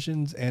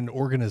conventions and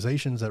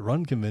organizations that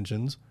run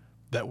conventions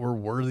that we're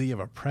worthy of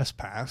a press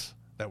pass,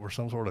 that we're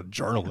some sort of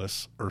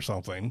journalists or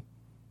something.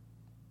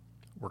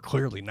 We're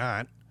clearly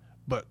not,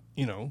 but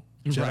we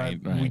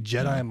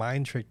Jedi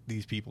mind tricked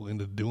these people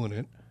into doing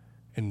it,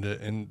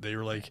 and they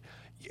were like,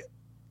 yeah.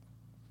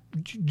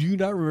 Do you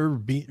not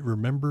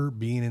remember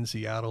being in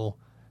Seattle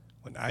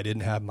when I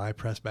didn't have my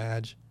press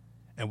badge,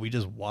 and we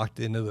just walked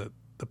into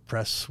the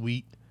press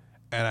suite,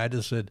 and I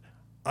just said,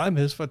 I'm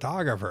his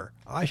photographer,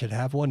 I should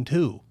have one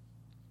too.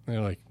 And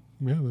they're like,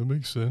 yeah, that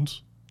makes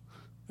sense.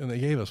 And they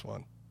gave us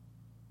one.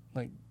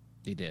 Like,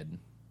 they did.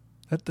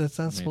 That's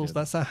not supposed.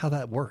 That's not how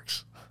that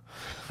works.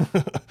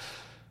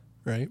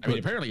 Right? I mean,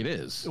 apparently it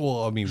is.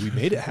 Well, I mean, we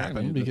made it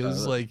happen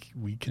because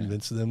we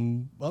convinced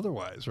them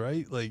otherwise,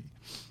 right? Like,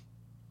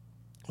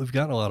 we've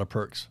gotten a lot of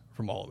perks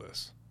from all of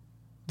this.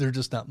 They're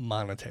just not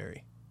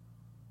monetary.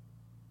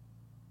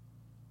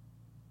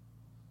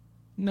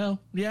 No.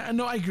 Yeah.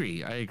 No, I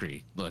agree.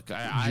 Look,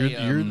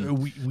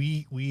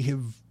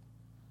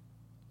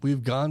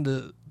 we've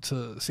gone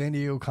to San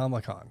Diego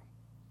Comic-Con.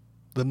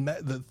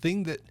 The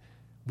thing that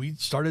we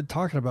started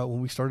talking about when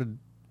we started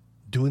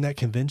doing that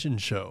convention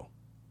show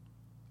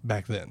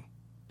back then,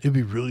 it'd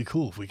be really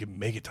cool if we could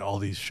make it to all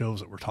these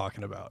shows that we're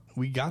talking about.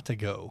 We got to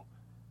go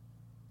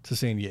to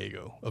San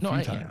Diego a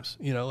few times,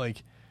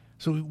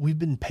 so we've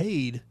been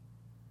paid,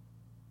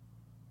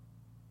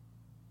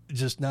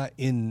 just not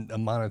in a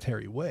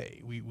monetary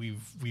way.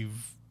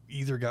 We've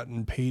either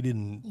gotten paid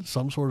in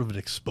some sort of an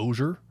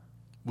exposure,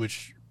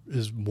 which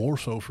is more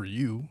so for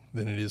you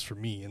than it is for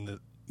me. And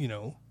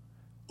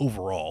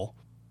overall,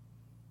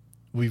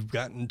 we've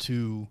gotten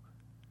to,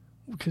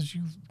 because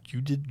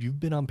you've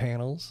been on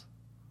panels,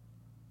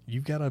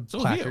 you've got a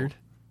placard.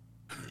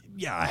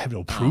 Yeah, I have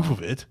no proof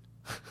of it.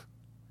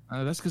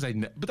 That's because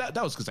but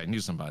that was because I knew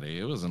somebody.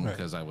 It wasn't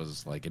because I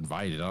was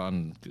invited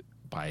on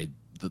by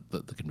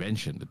the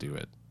convention to do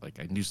it. Like,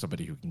 I knew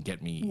somebody who can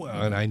get me.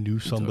 Well, and I knew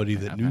somebody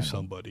that knew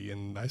somebody,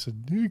 and I said,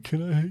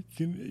 hey,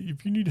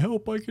 if you need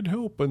help, I can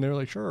help. And they're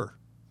like, sure.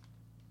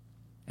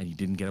 And you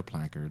didn't get a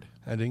placard.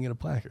 I didn't get a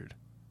placard.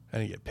 I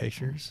didn't get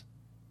pictures.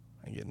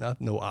 I didn't get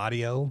nothing. No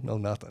audio. No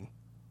nothing.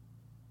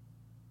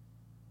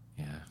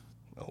 Yeah.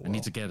 Oh, well. I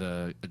need to get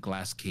a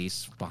glass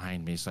case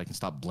behind me so I can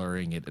stop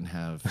blurring it and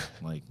have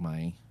my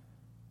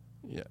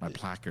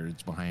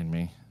placards behind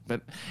me.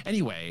 But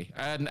anyway,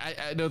 and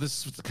I know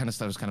this kind of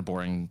stuff is kind of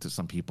boring to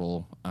some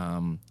people.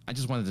 I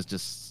just wanted to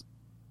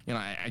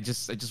I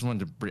just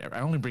wanted to. I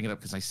only bring it up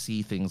because I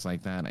see things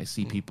like that. I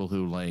see people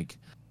who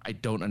I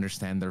don't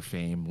understand their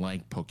fame,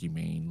 like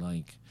Pokimane,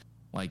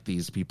 like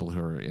these people who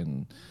are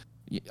in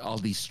all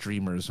these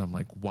streamers. I'm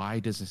like, why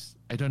does this?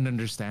 I don't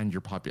understand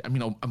your popular. I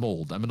mean, I'm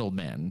old. I'm an old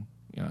man,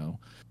 so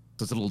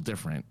it's a little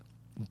different.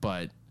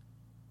 But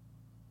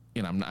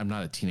I'm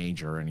not a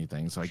teenager or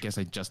anything, so I guess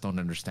I just don't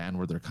understand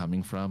where they're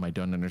coming from. I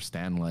don't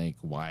understand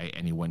why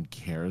anyone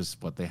cares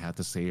what they have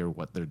to say or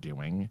what they're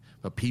doing,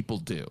 but people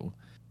do,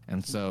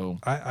 and so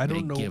I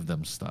don't know. Give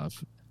them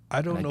stuff.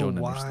 I don't know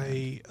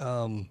why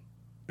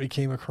it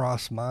came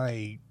across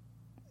my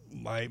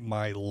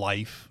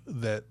life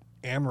that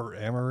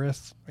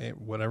Amaranth,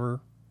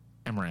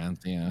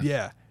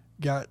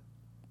 got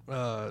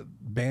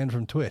banned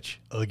from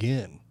Twitch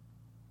again.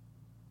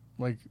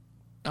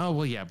 Oh,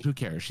 well, yeah, but who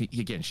cares? She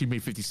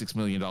made $56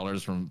 million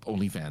from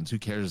OnlyFans. Who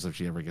cares if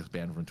she ever gets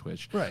banned from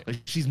Twitch? Right.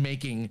 She's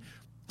making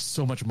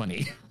so much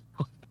money.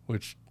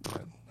 Which I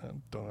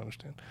don't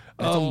understand.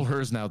 It's all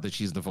hers now that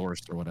she's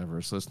divorced or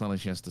whatever, so it's not like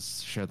she has to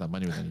share that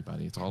money with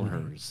anybody. It's all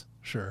hers.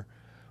 Sure.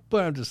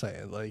 But I'm just saying,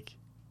 I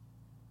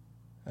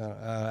don't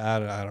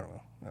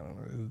know. I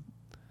don't know.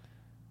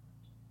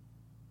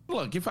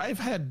 Look, if I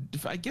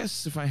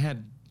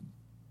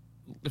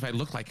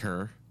looked like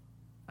her,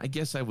 I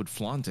guess I would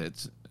flaunt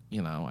it.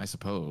 I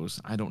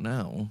suppose. I don't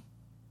know.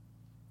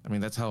 I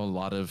mean, that's how a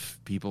lot of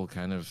people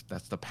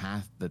that's the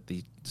path that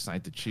they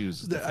decide to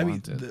choose.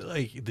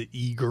 The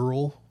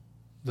e-girl,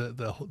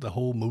 the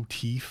whole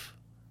motif.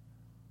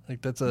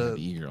 That's a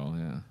e-girl,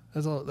 yeah.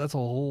 That's a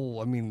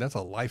whole, that's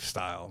a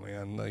lifestyle,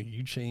 man.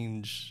 You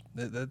change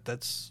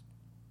that's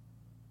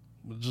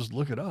just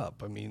look it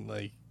up.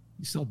 You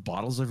sell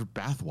bottles of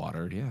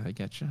bathwater. Yeah, I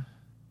get you.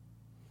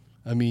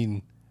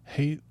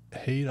 Hate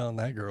on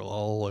that girl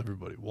all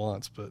everybody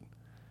wants, but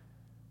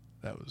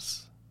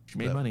she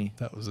made money.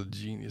 That was a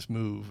genius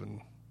move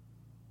and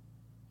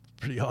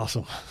pretty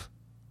awesome.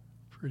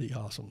 Pretty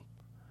awesome.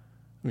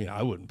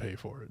 I wouldn't pay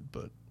for it,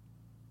 but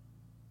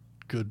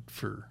good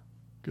for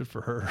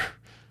her.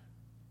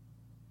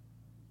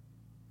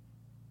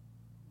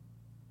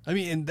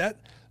 And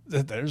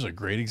there's a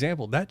great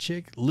example. That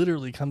chick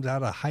literally comes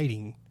out of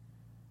hiding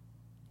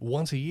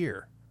once a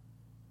year,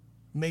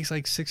 makes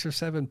 6 or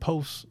 7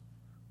 posts,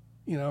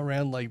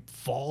 around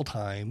fall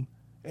time,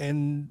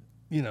 and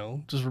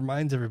just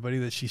reminds everybody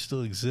that she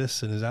still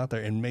exists and is out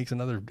there, and makes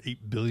another $8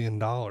 billion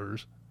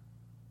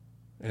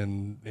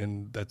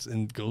and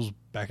goes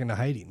back into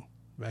hiding,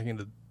 back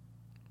into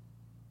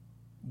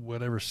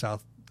whatever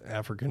South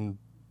African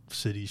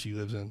city she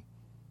lives in.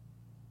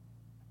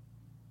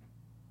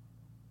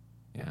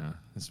 Yeah,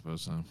 I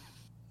suppose so.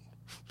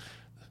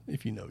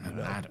 If you know, you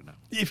know. I don't know.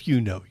 If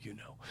you know, you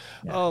know.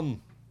 Yeah.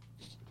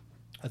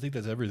 I think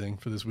that's everything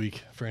for this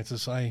week,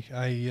 Francis. I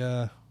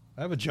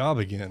have a job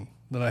again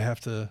that I have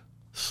to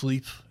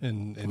sleep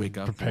and Wake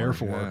up prepare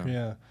for. for,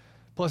 Yeah.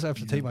 Plus, I have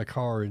to take my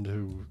car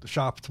into the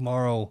shop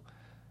tomorrow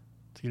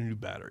to get a new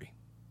battery.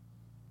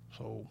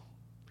 So,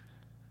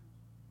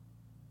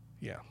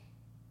 yeah,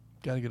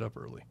 got to get up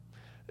early.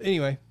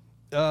 Anyway,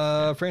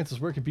 Francis,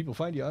 where can people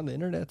find you on the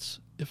internets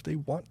if they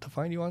want to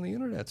find you on the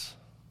internets?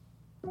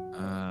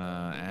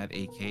 At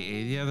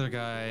AKA the other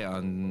guy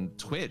on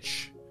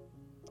Twitch,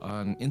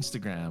 on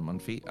Instagram,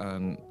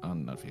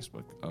 on not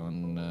Facebook,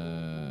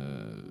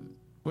 on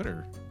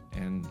Twitter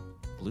and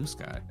Blue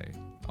Sky,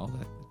 all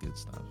that good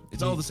stuff.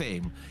 It's all the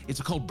same.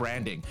 It's called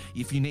branding.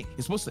 If you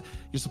you're supposed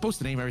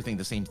to name everything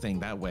the same thing.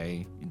 That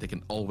way they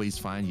can always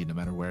find you no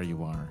matter where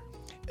you are.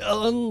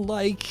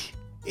 Unlike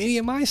any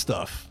of my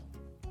stuff,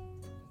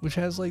 which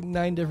has like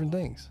 9 different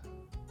things.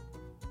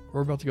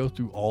 We're about to go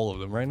through all of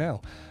them right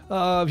now.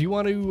 If you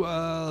want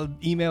to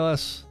email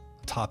us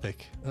a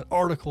topic, an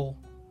article,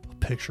 a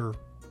picture,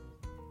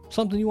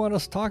 something you want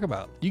us to talk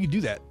about, you can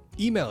do that.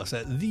 Email us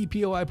at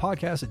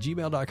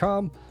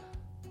thepoipodcast@gmail.com.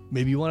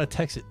 Maybe you want to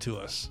text it to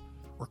us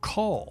or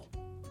call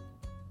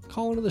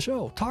into the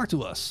show. Talk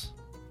to us.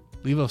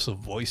 Leave us a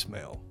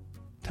voicemail.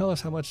 Tell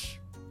us how much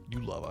you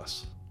love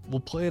us.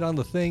 We'll play it on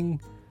the thing,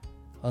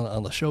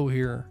 on the show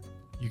here.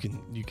 You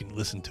can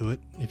listen to it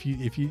if you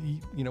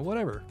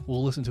whatever.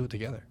 We'll listen to it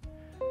together.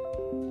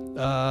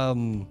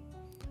 I'm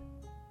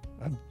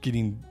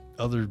getting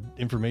other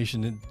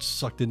information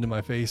sucked into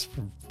my face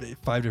from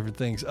 5 different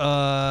things.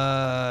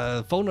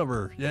 Phone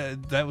number. Yeah,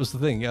 that was the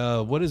thing.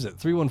 What is it?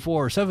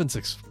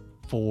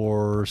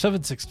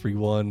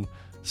 314-764-7631.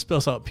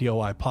 Spells out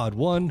POI Pod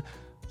 1.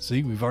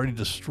 See, we've already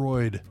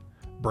destroyed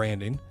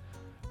branding.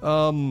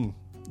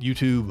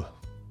 YouTube,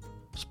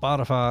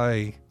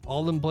 Spotify,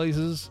 all them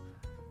places.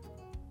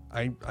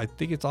 I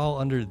think it's all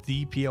under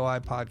the POI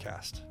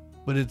podcast,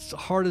 but it's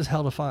hard as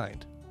hell to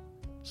find.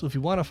 So if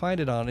you want to find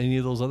it on any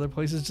of those other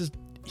places, just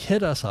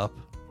hit us up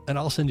and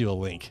I'll send you a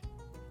link.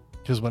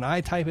 Because when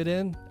I type it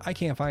in, I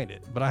can't find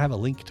it, but I have a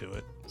link to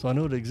it. So I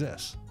know it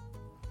exists.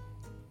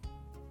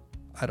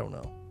 I don't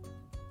know.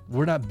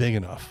 We're not big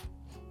enough.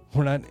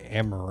 We're not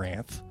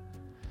Amaranth.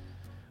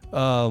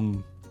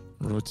 Road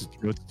to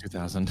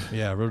 2000.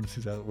 Yeah, Road to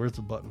 2000. Where's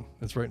the button?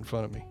 It's right in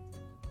front of me.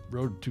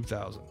 Road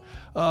 2000.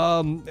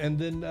 And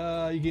then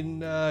you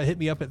can hit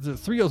me up at the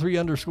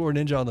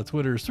 303_ninja on the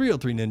Twitters,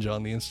 303ninja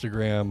on the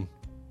Instagram.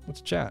 Let's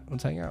chat.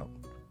 Let's hang out.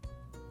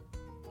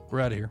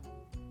 We're out of here.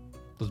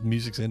 The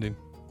music's ending.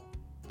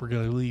 We're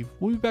going to leave.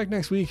 We'll be back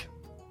next week.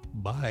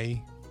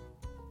 Bye.